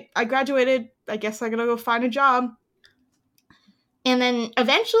okay, I graduated, I guess I'm gonna go find a job. And then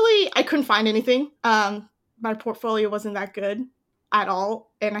eventually I couldn't find anything. My portfolio wasn't that good at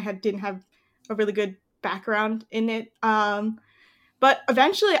all, and I didn't have a really good background in it. But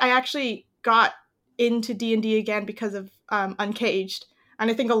eventually I actually got into D&D again because of Uncaged. And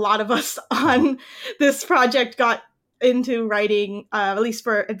I think a lot of us on this project got into writing, at least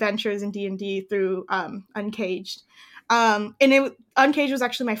for adventures in D&D, through Uncaged. Uncaged was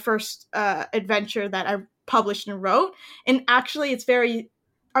actually my first adventure that I published and wrote. And actually it's very,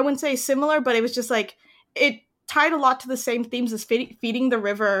 I wouldn't say similar, but it was just it tied a lot to the same themes as Feeding the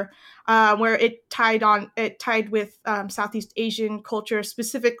River, where it tied with Southeast Asian culture,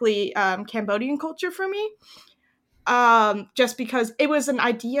 specifically Cambodian culture for me. Just because it was an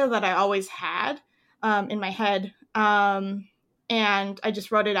idea that I always had in my head. And I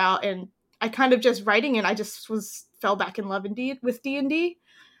just wrote it out, and I kind of just writing it, I just fell back in love with D&D,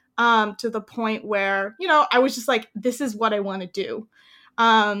 to the point where, I was just this is what I want to do.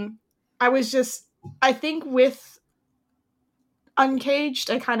 I think with Uncaged,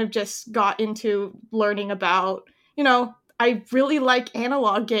 I kind of just got into learning about, I really like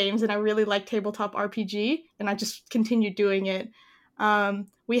analog games and I really like tabletop RPG, and I just continued doing it.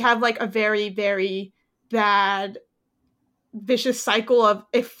 We have a very, very bad vicious cycle of,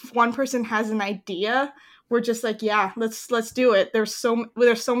 if one person has an idea, we're just yeah, let's do it. There's so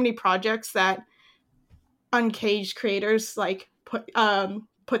many projects that Uncaged creators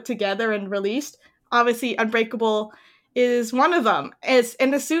put together and released. Obviously, Unbreakable is one of them.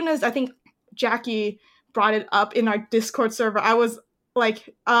 And as soon as I think Jackie brought it up in our Discord server, I was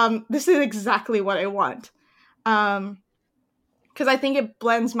this is exactly what I want. because I think it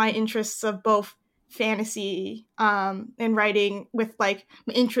blends my interests of both fantasy and writing with like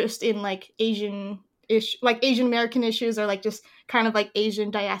my interest in like Asian American issues, or like just kind of like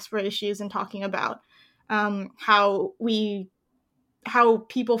Asian diaspora issues, and talking about how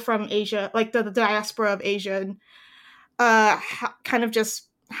people from Asia, like the diaspora of Asia, kind of just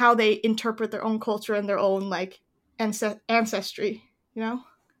how they interpret their own culture and their own like ancestry, you know?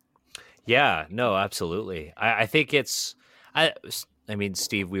 Yeah, no, absolutely. I think I, I mean,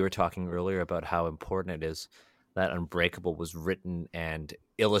 Steve, we were talking earlier about how important it is that Unbreakable was written and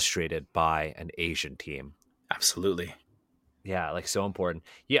illustrated by an Asian team. Absolutely. Yeah, like so important.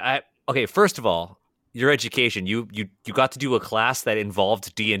 Yeah, okay, first of all, your education, you got to do a class that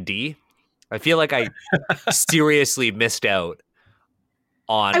involved D&D. I feel like I seriously missed out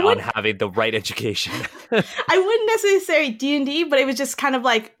on having the right education. I wouldn't necessarily say D&D, but it was just kind of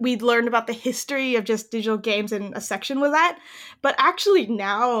like we'd learned about the history of just digital games in a section with that. But actually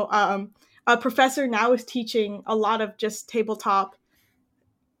now, a professor now is teaching a lot of just tabletop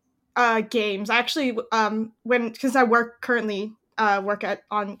games. Actually, because I currently work at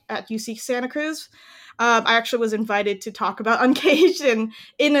UC Santa Cruz, I actually was invited to talk about Uncaged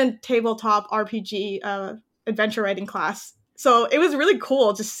in a tabletop RPG adventure writing class. So it was really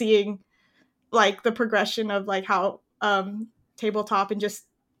cool just seeing like the progression of like how tabletop and just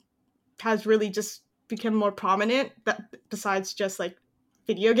has really just become more prominent besides just like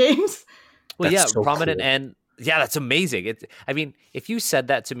video games. Well, That's yeah, so prominent cool. and yeah, that's amazing. I mean, if you said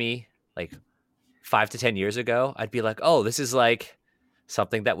that to me like 5 to 10 years ago, I'd be like, oh, this is like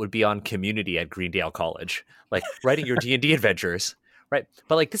something that would be on Community at Greendale College, like writing your D&D adventures, right?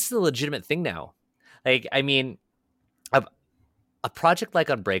 But like this is a legitimate thing now. Like, I mean, a project like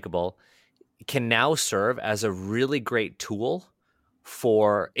Unbreakable can now serve as a really great tool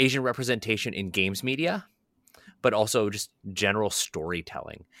for Asian representation in games media, but also just general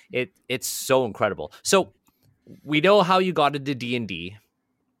storytelling. It's so incredible. So we know how you got into D&D.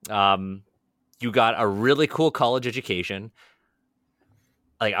 You got a really cool college education.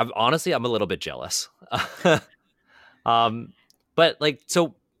 Like, I'm a little bit jealous. But like,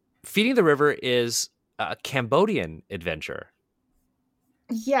 so Feeding the River is a Cambodian adventure.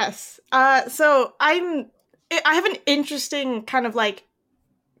 Yes. So I have an interesting kind of like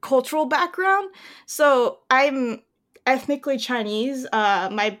cultural background. So I'm ethnically Chinese.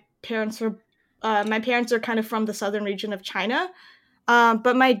 My parents are kind of from the southern region of China.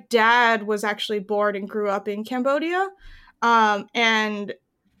 But my dad was actually born and grew up in Cambodia. And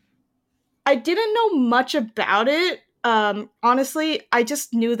I didn't know much about it. Honestly, I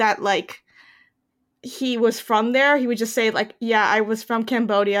just knew that like he was from there. He would just say like, "Yeah, I was from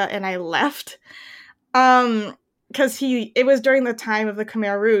Cambodia and I left." Because it was during the time of the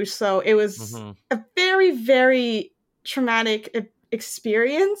Khmer Rouge, so it was a very, very traumatic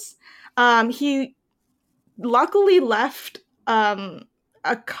experience. He luckily left a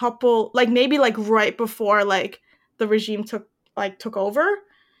couple, like maybe like right before like the regime took over.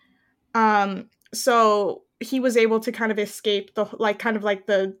 So he was able to kind of escape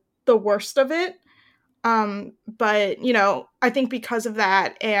the worst of it. But you know, I think because of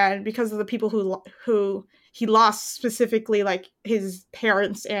that, and because of the people who he lost, specifically like his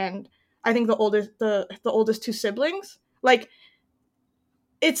parents, and I think the oldest two siblings, like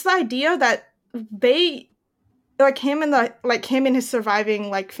it's the idea that they him and his surviving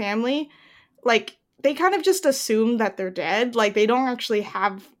like family, like they kind of just assume that they're dead. Like they don't actually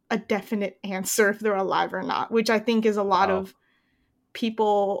have a definite answer if they're alive or not, which I think is a lot of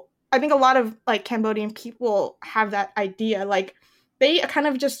people. I think a lot of like Cambodian people have that idea. Like they kind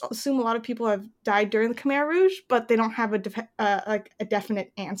of just assume a lot of people have died during the Khmer Rouge, but they don't have a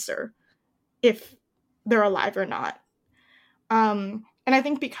definite answer if they're alive or not. And I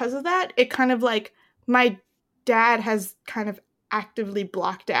think because of that, it kind of like my dad has kind of actively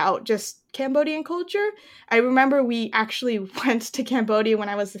blocked out just Cambodian culture. I remember we actually went to Cambodia when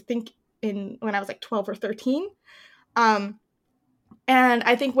I was like 12 or 13. And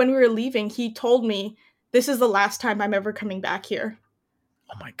I think when we were leaving, he told me, "This is the last time I'm ever coming back here."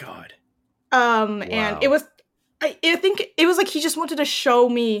 Oh my God. Wow. And it was, I think it was like he just wanted to show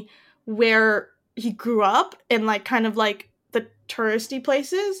me where he grew up and like kind of like the touristy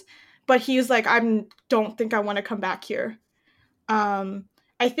places. But he was like, don't think I want to come back here.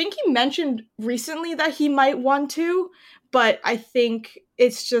 I think he mentioned recently that he might want to, but I think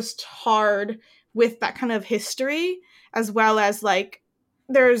it's just hard with that kind of history, as well as like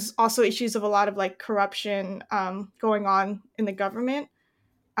there's also issues of a lot of like corruption going on in the government.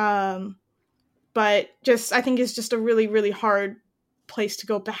 But just I think it's just a really, really hard place to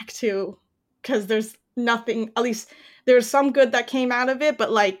go back to, because there's nothing, at least there's some good that came out of it,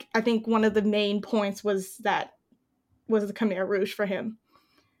 but like I think one of the main points was the Khmer Rouge for him.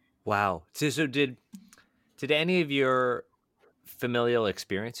 Wow. So did any of your familial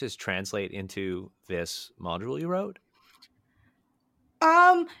experiences translate into this module you wrote?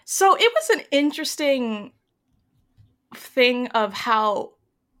 So it was an interesting thing of how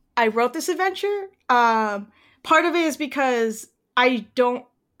I wrote this adventure. Part of it is because I don't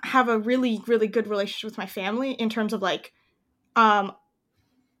have a really, really good relationship with my family in terms of like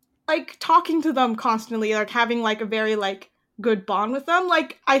talking to them constantly, like having like a very like good bond with them.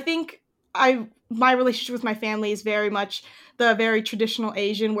 Like I think my relationship with my family is very much the very traditional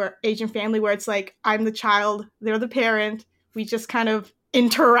Asian family where it's like I'm the child, they're the parent, we just kind of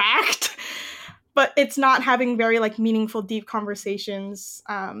interact. But it's not having very like meaningful, deep conversations.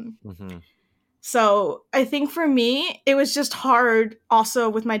 So I think for me, it was just hard also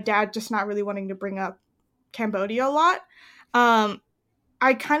with my dad just not really wanting to bring up Cambodia a lot.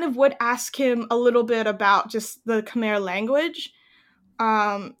 I kind of would ask him a little bit about just the Khmer language.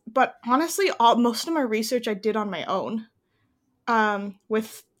 But honestly, most of my research I did on my own.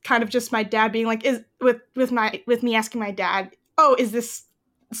 With kind of just my dad being like, with me asking my dad, oh, is this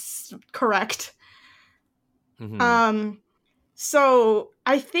correct? So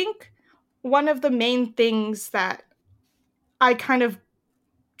I think one of the main things that I kind of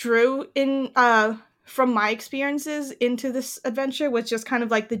drew in from my experiences into this adventure was just kind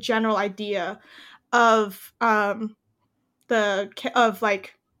of like the general idea of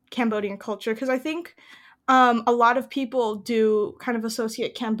like Cambodian culture, because I think a lot of people do kind of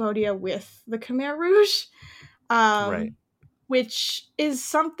associate Cambodia with the Khmer Rouge. Right. Which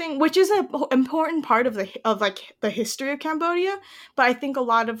is an important part of the history of Cambodia, but I think a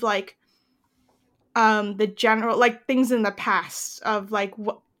lot of like the general like things in the past of like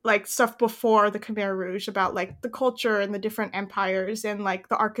what like stuff before the Khmer Rouge about like the culture and the different empires and like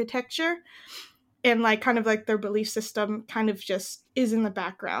the architecture and like kind of like their belief system kind of just is in the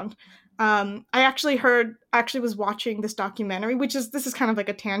background. I actually was watching this documentary, this is kind of like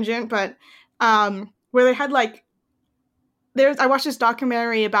a tangent, but where they had like I watched this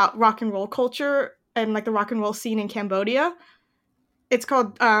documentary about rock and roll culture and like the rock and roll scene in Cambodia. It's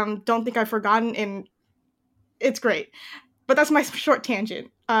called Don't Think I've Forgotten, and it's great. But that's my short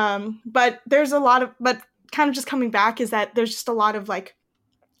tangent. But kind of just coming back is that there's just a lot of like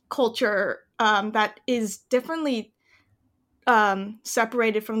culture that is differently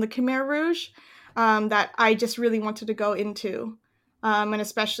separated from the Khmer Rouge that I just really wanted to go into. And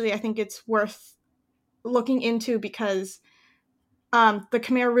especially I think it's worth looking into because the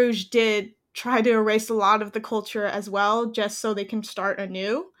Khmer Rouge did try to erase a lot of the culture as well, just so they can start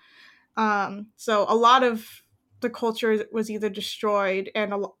anew. So a lot of the culture was either destroyed,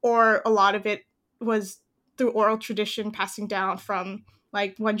 or a lot of it was through oral tradition passing down from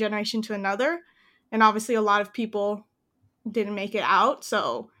like one generation to another. And obviously, a lot of people didn't make it out.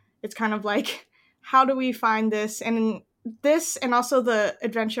 So it's kind of like, how do we find this? And this, and also the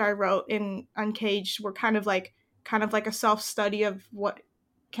adventure I wrote in Uncaged, were kind of like a self-study of what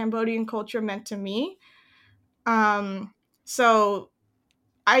Cambodian culture meant to me. So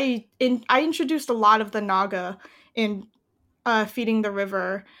I introduced a lot of the Naga in Feeding the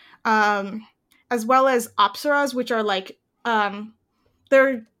River, as well as apsaras, which are like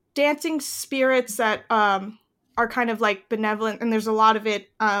they're dancing spirits that are kind of like benevolent, and there's a lot of it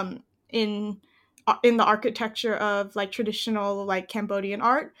in the architecture of like traditional like Cambodian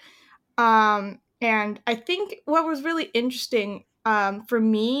art. And I think what was really interesting for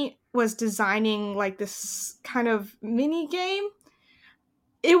me was designing like this kind of mini game.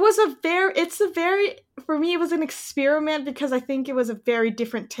 For me, it was an experiment because I think it was a very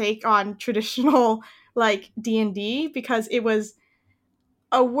different take on traditional like D&D, because it was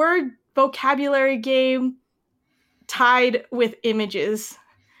a word vocabulary game tied with images.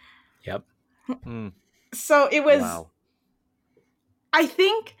 Yep. So it was, wow. I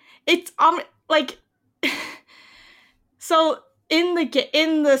think it's like so in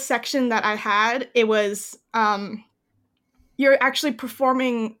the section that I had, it was you're actually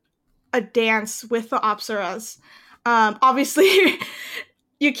performing a dance with the apsaras. Obviously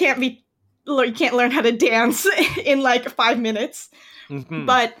you can't learn how to dance in like 5 minutes.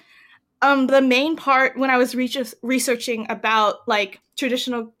 But the main part when I was researching about like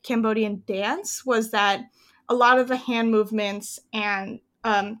traditional Cambodian dance was that a lot of the hand movements, and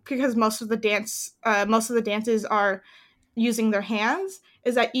because most of the dances are using their hands,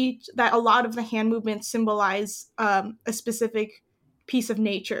 is that a lot of the hand movements symbolize a specific piece of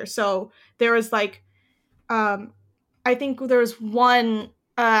nature. So there was like I think there was one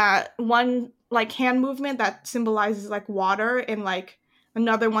like hand movement that symbolizes like water, and like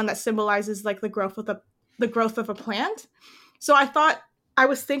another one that symbolizes like the growth of a plant. So I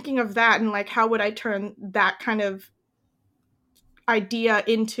was thinking of that, and like how would I turn that kind of idea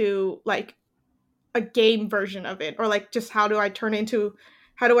into like a game version of it, or like just how do I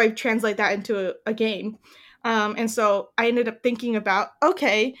translate that into a game. And so I ended up thinking about,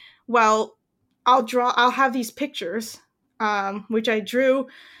 okay, well, I'll have these pictures, which I drew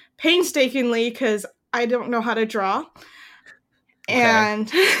painstakingly because I don't know how to draw. Okay.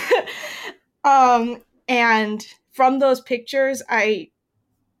 And from those pictures, I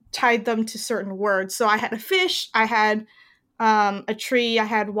tied them to certain words. So I had a fish, I had a tree, I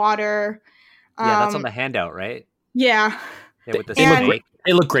had water. Yeah, that's on the handout, right? Yeah. Yeah, with the And- snake.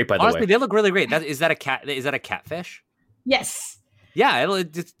 They look great, by the Honestly, way. they look really great. Is that a cat? Is that a catfish? Yes. Yeah,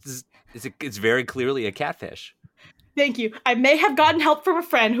 it's very clearly a catfish. Thank you. I may have gotten help from a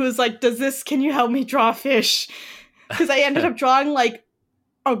friend who was like, can you help me draw a fish? Because I ended up drawing like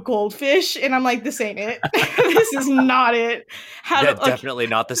a goldfish, and I'm like, this ain't it. This is not it. Definitely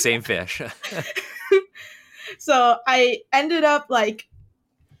not the same fish. So I ended up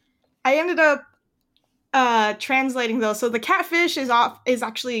translating those. So the catfish is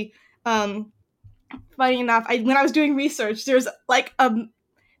actually funny enough. When I was doing research, there's like a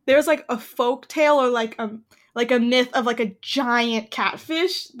folk tale, or like a myth of like a giant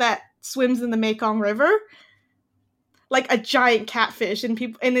catfish that swims in the Mekong River. Like a giant catfish, and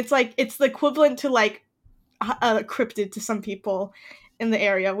it's like it's the equivalent to like a cryptid to some people in the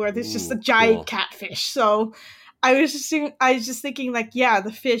area, where there's just a giant cool. catfish. So I was just thinking like, yeah,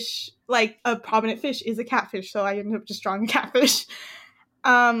 the fish, like a prominent fish is a catfish. So I ended up just drawing a catfish.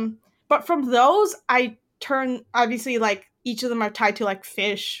 But from those, I turn, obviously, like each of them are tied to like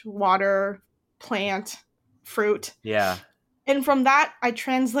fish, water, plant, fruit. Yeah. And from that, I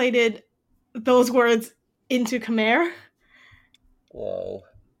translated those words into Khmer. Whoa.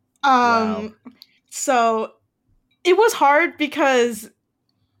 Wow. So it was hard because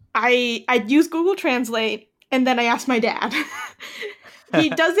I used Google Translate, and then I asked my dad. He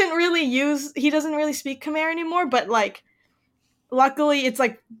doesn't really speak Khmer anymore, but like luckily it's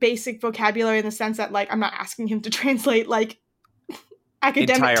like basic vocabulary in the sense that like I'm not asking him to translate like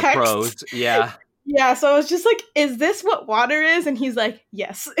academic Entire text. prose. Yeah. Yeah, so I was just like, is this what water is? And he's like,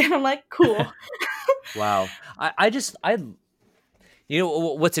 yes. And I'm like, cool. Wow. You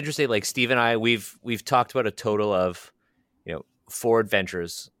know what's interesting? Like Steve and I, we've talked about a total of, 4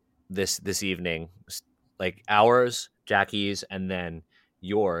 adventures this evening, like ours, Jackie's, and then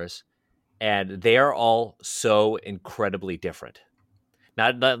yours, and they are all so incredibly different.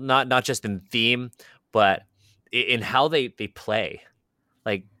 Not just in theme, but in how they play.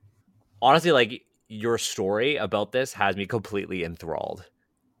 Like honestly, like your story about this has me completely enthralled.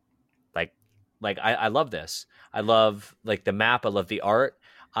 Like I love this. I love like the map. I love the art.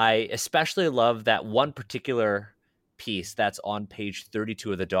 I especially love that one particular piece that's on page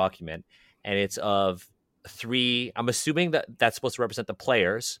 32 of the document, and it's of 3. I'm assuming that that's supposed to represent the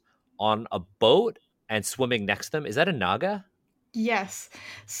players on a boat and swimming next to them. Is that a naga? Yes.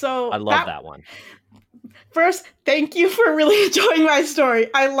 So I love that one. First, thank you for really enjoying my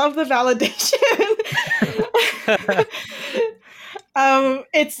story. I love the validation.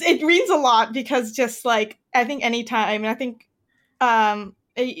 It means a lot because just like I think anytime, and I think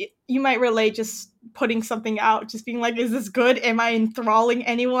you might relate, just putting something out, just being like, is this good? Am I enthralling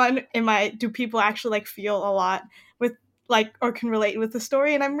anyone? Do people actually like feel a lot with like, or can relate with the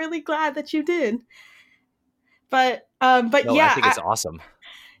story? And I'm really glad that you did. But No, yeah, I think it's awesome.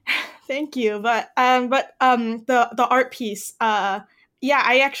 Thank you. But the art piece, I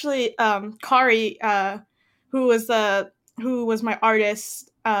actually Kari, who was my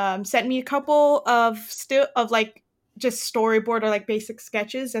artist, sent me a couple of like just storyboard or like basic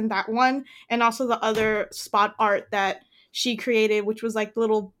sketches, and that one, and also the other spot art that she created, which was like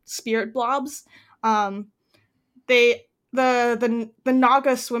little spirit blobs. The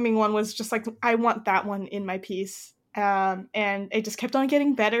Naga swimming one was just like, I want that one in my piece. And it just kept on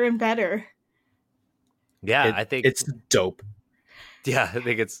getting better and better. Yeah, I think it's dope. Yeah, I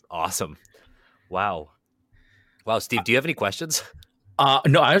think it's awesome. Wow, Steve, do you have any questions?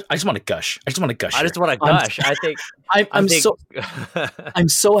 No, I just want to gush. I just want to gush. I just want to gush. I think I'm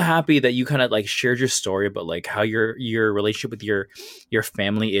so happy that you kind of like shared your story about like how your relationship with your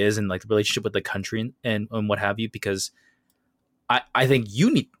family is, and like the relationship with the country and what have you, because I think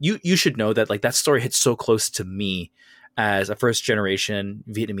you should know that like that story hits so close to me as a first generation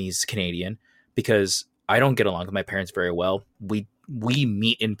Vietnamese Canadian, because I don't get along with my parents very well. We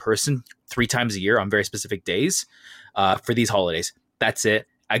meet in person 3 times a year on very specific days for these holidays. That's it.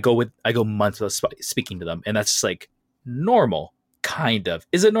 I go months without speaking to them, and that's just like normal, kind of.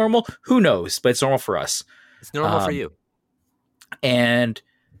 Is it normal? Who knows? But it's normal for us. It's normal for you. And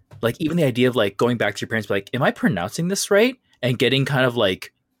like even the idea of like going back to your parents, be like, am I pronouncing this right? And getting kind of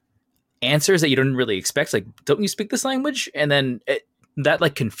like answers that you don't really expect. Like, don't you speak this language? And then that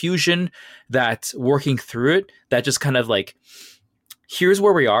like confusion, that working through it, that just kind of like, here's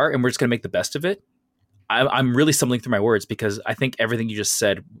where we are, and we're just gonna make the best of it. I'm really stumbling through my words because I think everything you just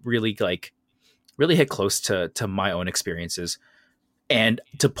said really hit close to my own experiences. And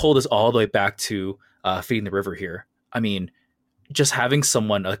to pull this all the way back to Feeding the River here, I mean, just having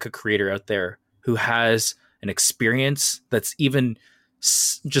someone like a creator out there who has an experience that's even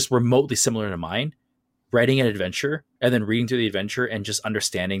just remotely similar to mine, writing an adventure and then reading through the adventure and just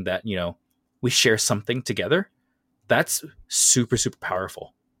understanding that, you know, we share something together, that's super, super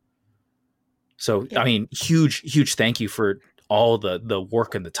powerful. So, I mean, huge thank you for all the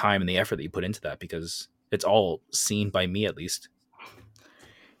work and the time and the effort that you put into that, because it's all seen by me, at least.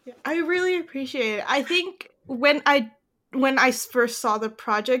 I really appreciate it. I think when I first saw the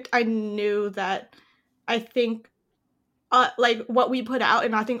project, I knew that I think like what we put out,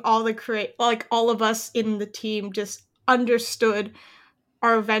 and I think all of us in the team just understood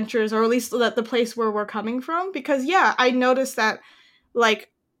our adventures, or at least the place where we're coming from. Because I noticed that like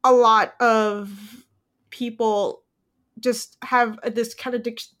a lot of people just have this kind of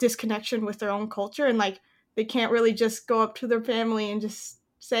disconnection with their own culture, and like they can't really just go up to their family and just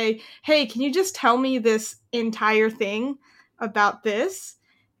say, hey, can you just tell me this entire thing about this?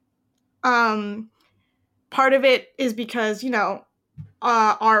 Part of it is because, you know,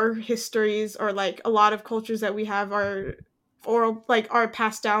 our histories, or like a lot of cultures that we have, are oral, like are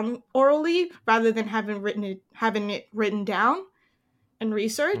passed down orally rather than having it written down and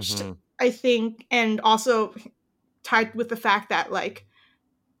researched. Mm-hmm. I think, and also tied with the fact that, like,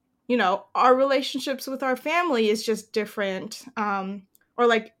 you know, our relationships with our family is just different, or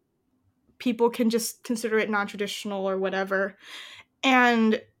like people can just consider it non-traditional or whatever.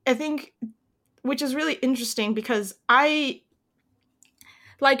 And I think, which is really interesting, because I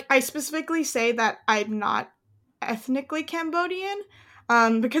specifically say that I'm not ethnically Cambodian,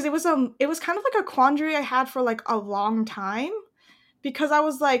 because it was kind of like a quandary I had for like a long time, because I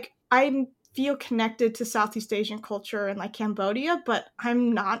was like, I feel connected to Southeast Asian culture and like Cambodia, but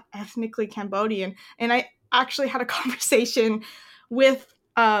I'm not ethnically Cambodian. And I actually had a conversation with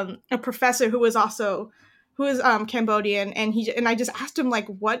a professor who is Cambodian, and I just asked him, like,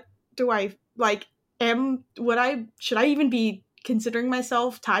 what do I like? Should I even be considering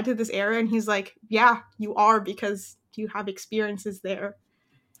myself tied to this era? And he's like, yeah, you are, because you have experiences there.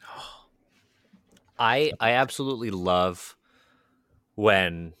 I absolutely love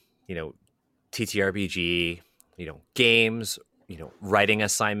when, you know, TTRPG, you know, games, you know, writing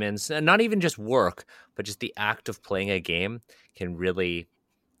assignments, and not even just work, but just the act of playing a game can really,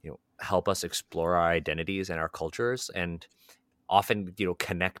 you know, help us explore our identities and our cultures, and often, you know,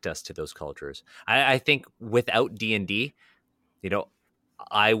 connect us to those cultures. I think without D&D, you know,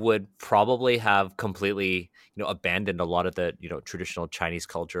 I would probably have completely, you know, abandoned a lot of the, you know, traditional Chinese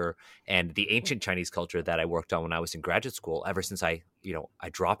culture and the ancient Chinese culture that I worked on when I was in graduate school, ever since I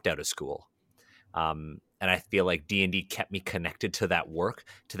dropped out of school. And I feel like D&D kept me connected to that work,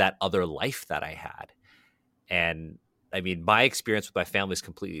 to that other life that I had. And I mean, my experience with my family is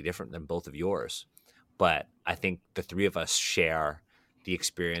completely different than both of yours. But I think the three of us share the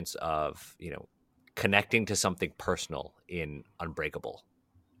experience of, you know, connecting to something personal in Unbreakable.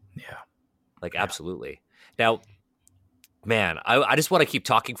 Yeah. Like, absolutely. Now, man, I just want to keep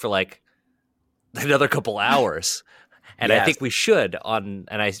talking for like another couple hours. And Yes. I think we should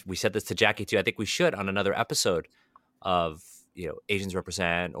we said this to Jackie too, I think we should on another episode of, you know, Asians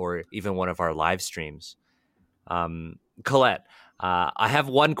Represent, or even one of our live streams. Colette, I have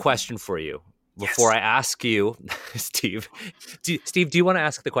one question for you before I ask you, Steve. Steve, do you want to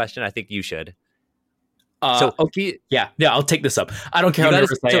ask the question? I think you should. Okay. Yeah, I'll take this up. I don't care how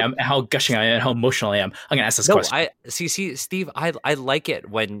nervous I am, how gushing I am, how emotional I am. I'm gonna ask this question. I see, Steve. I like it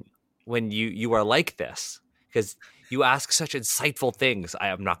when you are like this, because you ask such insightful things. I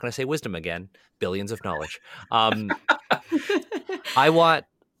am not going to say wisdom again. Billions of knowledge.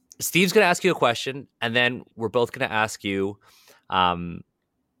 Steve's going to ask you a question, and then we're both going to ask you,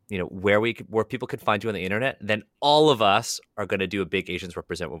 you know, where people can find you on the internet. Then all of us are going to do a big Asians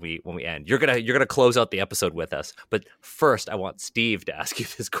Represent when we end. You're gonna close out the episode with us, but first I want Steve to ask you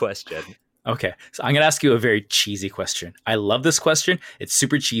this question. Okay, so I'm gonna ask you a very cheesy question. I love this question. It's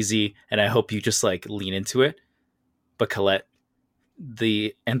super cheesy, and I hope you just like lean into it. But Colette,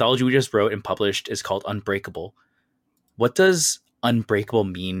 the anthology we just wrote and published is called Unbreakable. What does Unbreakable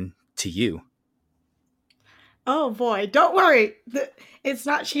mean to you? Oh boy, don't worry. It's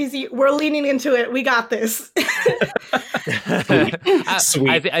not cheesy. We're leaning into it. We got this.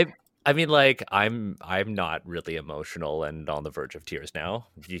 Sweet. I mean, like, I'm not really emotional and on the verge of tears now.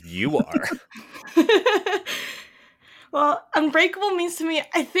 You are. Well, Unbreakable means to me,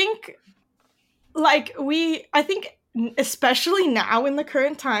 I think, especially now in the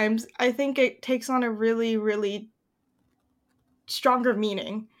current times, I think it takes on a really, really stronger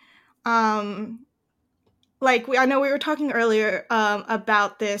meaning. I know we were talking earlier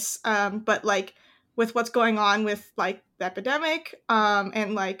about this, but like with what's going on with like the epidemic,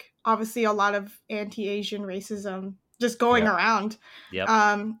 and like obviously a lot of anti-Asian racism just going around. Yep.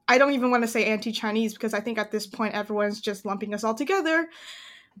 I don't even want to say anti-Chinese because I think at this point everyone's just lumping us all together,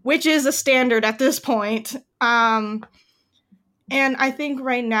 which is a standard at this point. And I think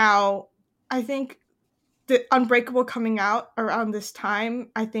right now, I think the Unbreakable coming out around this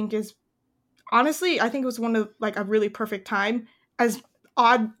time, I think is honestly, I think it was one of like a really perfect time, as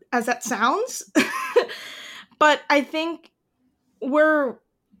odd as that sounds. But I think we're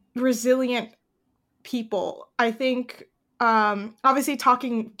resilient people. I think, obviously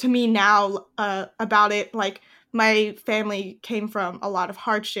talking to me now about it, like my family came from a lot of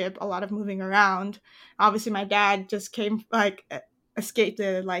hardship, a lot of moving around. Obviously my dad just escaped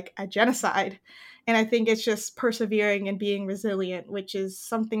a genocide. And I think it's just persevering and being resilient, which is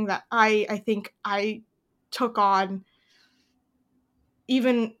something that I think I took on,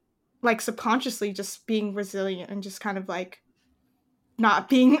 even like subconsciously, just being resilient and just kind of like not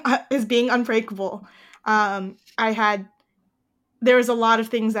being being unbreakable. There was a lot of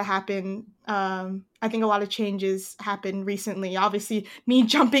things that happened. I think a lot of changes happened recently. Obviously, me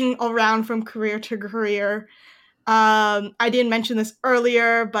jumping around from career to career. I didn't mention this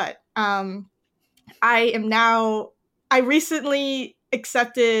earlier, but I recently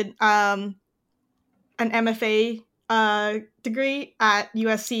accepted an MFA degree at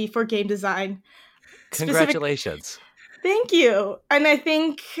USC for game design. Congratulations. Thank you. And I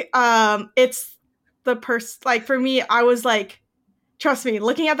think it's for me, I was like, trust me,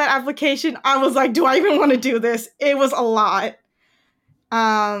 looking at that application, I was like, do I even want to do this? It was a lot.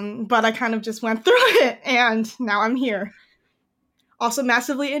 But I kind of just went through it and now I'm here. Also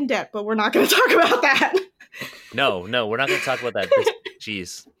massively in debt, but we're not going to talk about that. No, we're not going to talk about that.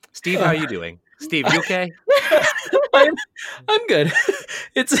 Jeez. Steve, how are you doing? Steve, you okay? I'm good.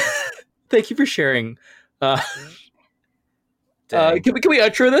 Thank you for sharing. Can we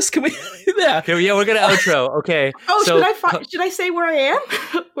outro this? Can we? Yeah. Okay, yeah, we're gonna outro. Okay. Oh, so, should I say where I am?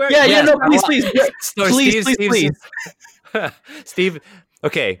 Please. Steve.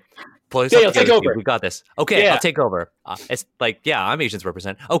 Okay. Pull yourself together, take over. Steve. We got this. Okay, I'll take over. It's like, I'm Asians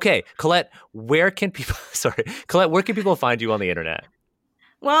represent. Okay, Colette, where can people find you on the internet?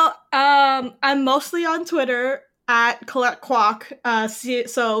 Well, I'm mostly on Twitter at Colette Quach.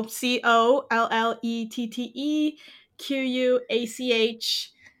 So COLLETTEQUACH.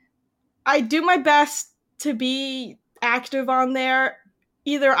 I do my best to be active on there.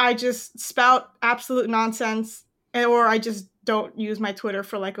 Either I just spout absolute nonsense, or I just don't use my Twitter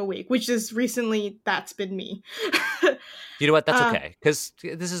for like a week, which is recently that's been me. You know what? That's okay, because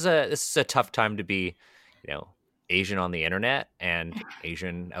this is a tough time to be, Asian on the internet and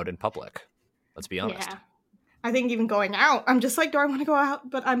Asian out in public. Let's be honest. Yeah. I think even going out, I'm just like, do I want to go out?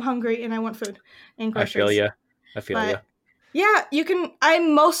 But I'm hungry and I want food and groceries. I feel you. Yeah, you can.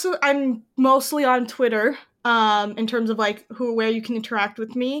 I'm mostly on Twitter. In terms of like where you can interact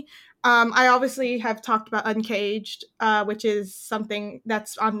with me. I obviously have talked about Uncaged, which is something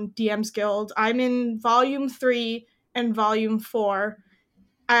that's on DM's Guild. I'm in Volume 3 and Volume 4.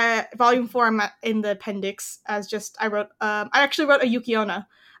 Volume 4, I'm in the appendix I actually wrote a Yuki Onna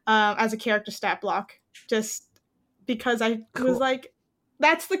as a character stat block, just because I was like,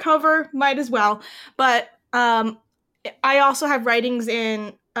 that's the cover, might as well. But I also have writings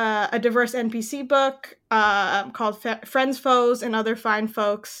in a diverse NPC book called Friends, Foes, and Other Fine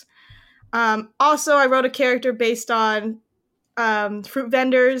Folks. Also, I wrote a character based on fruit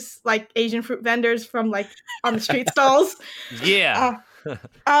vendors, like Asian fruit vendors from like on the street stalls. Yeah.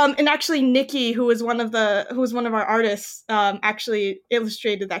 And actually, Nikki, who was one of our artists, actually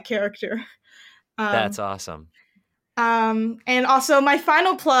illustrated that character. That's awesome. And also my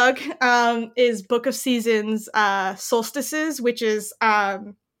final plug is Book of Seasons, Solstices, which is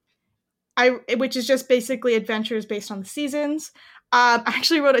just basically adventures based on the seasons. I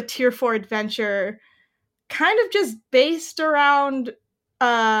actually wrote a tier 4 adventure kind of just based around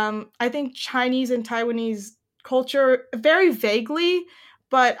I think Chinese and Taiwanese culture very vaguely,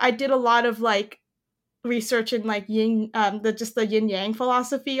 but I did a lot of like research in like the yin yang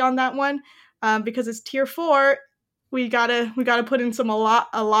philosophy on that one, because it's tier 4. We gotta put in a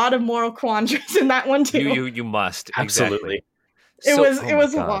lot of moral quandaries in that one too. You must. Absolutely. Exactly. It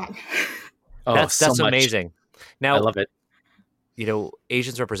was a lot. Oh, That's so much. amazing. Now I love it.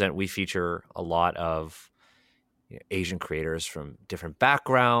 Asians Represent, we feature a lot of Asian creators from different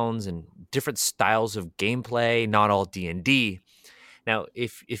backgrounds and different styles of gameplay, not all D&D. Now,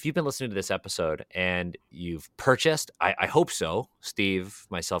 if you've been listening to this episode and you've purchased, I hope so, Steve,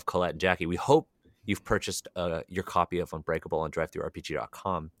 myself, Colette, and Jackie, we hope you've purchased your copy of Unbreakable on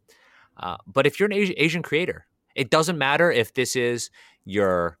DriveThruRPG.com. But if you're an Asian creator, it doesn't matter if this is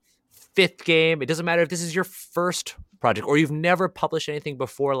your 5th game. It doesn't matter if this is your first project or you've never published anything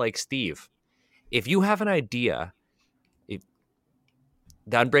before like Steve. If you have an idea, the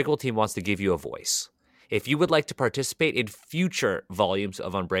Unbreakable team wants to give you a voice. If you would like to participate in future volumes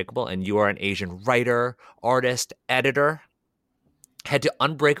of Unbreakable and you are an Asian writer, artist, editor, head to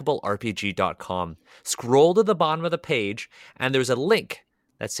unbreakablerpg.com. Scroll to the bottom of the page, and there's a link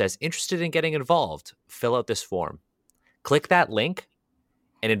that says, interested in getting involved. Fill out this form. Click that link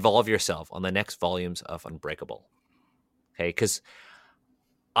and involve yourself on the next volumes of Unbreakable. Okay, because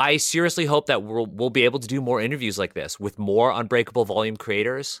I seriously hope that we'll be able to do more interviews like this with more Unbreakable volume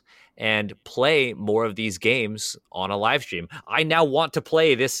creators and play more of these games on a live stream. I now want to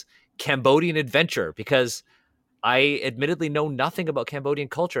play this Cambodian adventure because I admittedly know nothing about Cambodian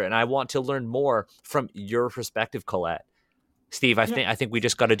culture, and I want to learn more from your perspective, Colette. Steve, I think we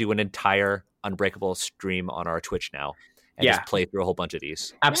just got to do an entire Unbreakable stream on our Twitch now and just play through a whole bunch of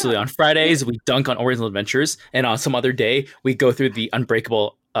these. Absolutely. On Fridays, we dunk on Oriental Adventures, and on some other day, we go through the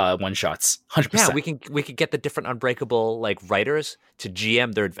Unbreakable one-shots. 100%. Yeah, we can get the different Unbreakable like writers to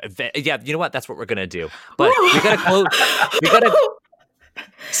GM their. Yeah, you know what? That's what we're gonna do. But we gotta close. We gotta.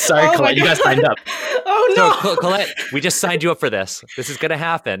 Sorry, Colette, you guys signed up. Oh no, So, Colette, we just signed you up for this. This is gonna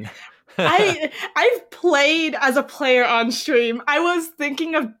happen. I've played as a player on stream. I was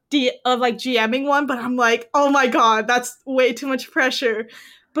thinking of like GMing one, but I'm like, oh my god, that's way too much pressure.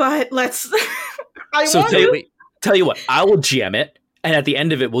 But let's. Tell you what, I will GM it, and at the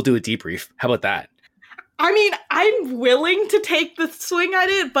end of it, we'll do a debrief. How about that? I mean, I'm willing to take the swing at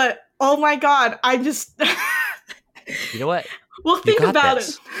it, but oh my god, I'm just. You know what? We'll think about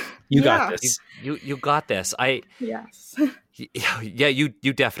it. You got this. You got this. Yes. Yeah,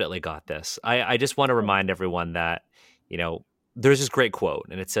 you definitely got this. I just want to remind everyone that, there's this great quote,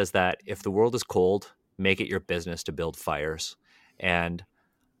 and it says that if the world is cold, make it your business to build fires. And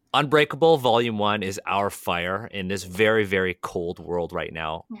Unbreakable Volume 1 is our fire in this very, very cold world right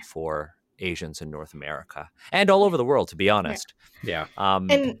now for Asians in North America and all over the world, to be honest. Yeah.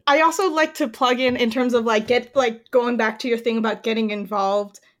 And I also like to plug in terms of going back to your thing about getting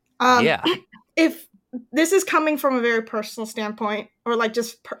involved. If this is coming from a very personal standpoint, or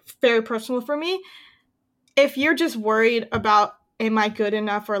very personal for me, if you're just worried about, am I good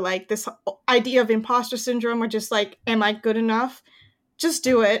enough, or like this idea of imposter syndrome, or just like, am I good enough? Just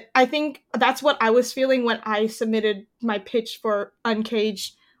do it. I think that's what I was feeling when I submitted my pitch for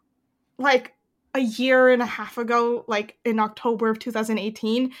Uncaged like a year and a half ago, like in October of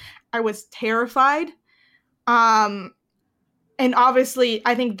 2018. I was terrified. And obviously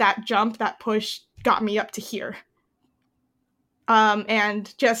I think that push got me up to here.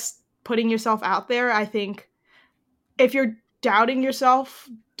 And just putting yourself out there, I think if you're doubting yourself,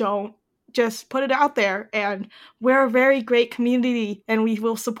 don't. Just put it out there, and we're a very great community, and we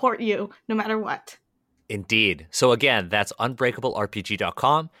will support you no matter what. Indeed. So again, that's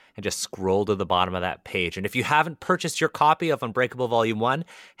unbreakablerpg.com, and just scroll to the bottom of that page. And if you haven't purchased your copy of Unbreakable Volume 1,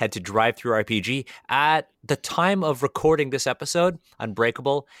 head to DriveThruRPG. At the time of recording this episode,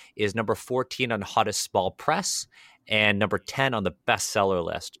 Unbreakable is number 14 on Hottest Small Press and number 10 on the bestseller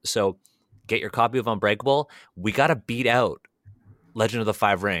list. So get your copy of Unbreakable. We got to beat out Legend of the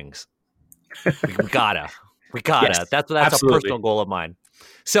Five Rings. We gotta. Yes, That's absolutely. a personal goal of mine.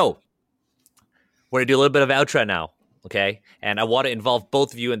 So we're gonna do a little bit of outro now, okay? And I want to involve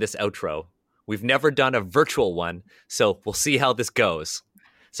both of you in this outro. We've never done a virtual one, so we'll see how this goes.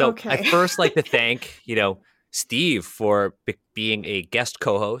 So I'd first like to thank, Steve for being a guest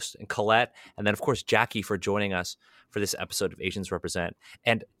co-host, and Colette, and then of course Jackie for joining us for this episode of Asians Represent.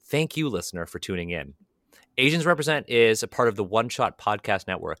 And thank you, listener, for tuning in. Asians Represent is a part of the One Shot Podcast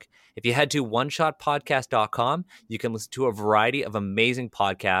Network. If you head to oneshotpodcast.com, you can listen to a variety of amazing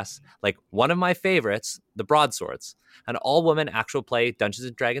podcasts, like one of my favorites, The Broadswords, an all-woman actual play Dungeons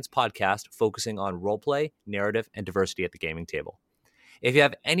 & Dragons podcast focusing on roleplay, narrative, and diversity at the gaming table. If you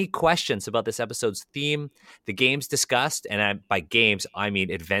have any questions about this episode's theme, the games discussed, and by games, I mean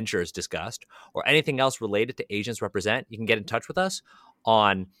adventures discussed, or anything else related to Asians Represent, you can get in touch with us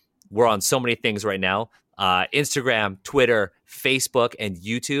we're on so many things right now. Instagram, Twitter, Facebook, and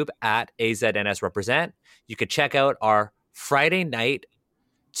YouTube at AZNS Represent. You could check out our Friday night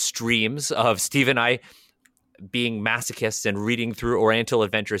streams of Steve and I being masochists and reading through Oriental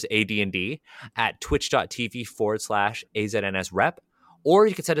Adventures AD&D at twitch.tv/AZNSrep. Or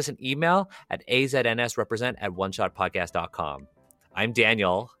you can send us an email at aznsrepresent@oneshotpodcast.com. I'm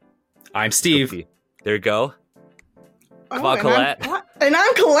Daniel. I'm Steve. There you go. Come on, and Colette. And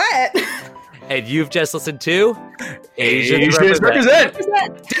I'm Colette. And you've just listened to Asians Represent.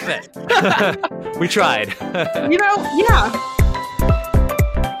 Damn it. We tried. Yeah.